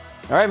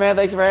 All right, man.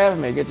 Thanks for having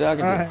me. Good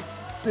talking to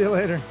you. See you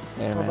later.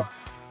 Later, man.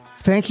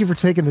 Thank you for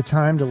taking the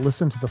time to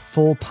listen to the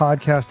full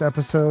podcast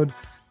episode.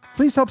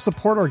 Please help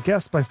support our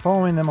guests by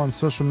following them on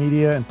social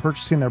media and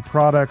purchasing their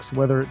products,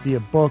 whether it be a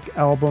book,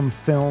 album,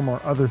 film,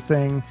 or other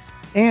thing.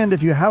 And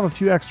if you have a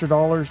few extra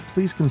dollars,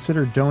 please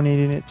consider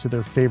donating it to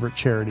their favorite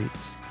charity.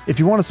 If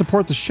you want to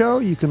support the show,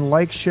 you can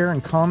like, share,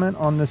 and comment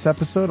on this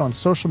episode on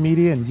social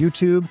media and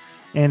YouTube.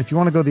 And if you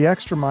want to go the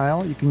extra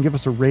mile, you can give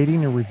us a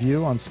rating or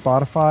review on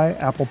Spotify,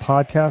 Apple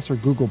Podcasts, or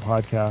Google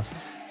Podcasts.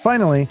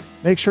 Finally,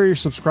 make sure you're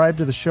subscribed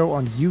to the show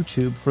on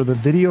YouTube for the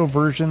video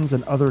versions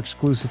and other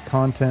exclusive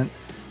content.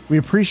 We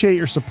appreciate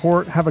your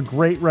support. Have a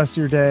great rest of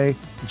your day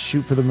and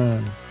shoot for the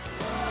moon.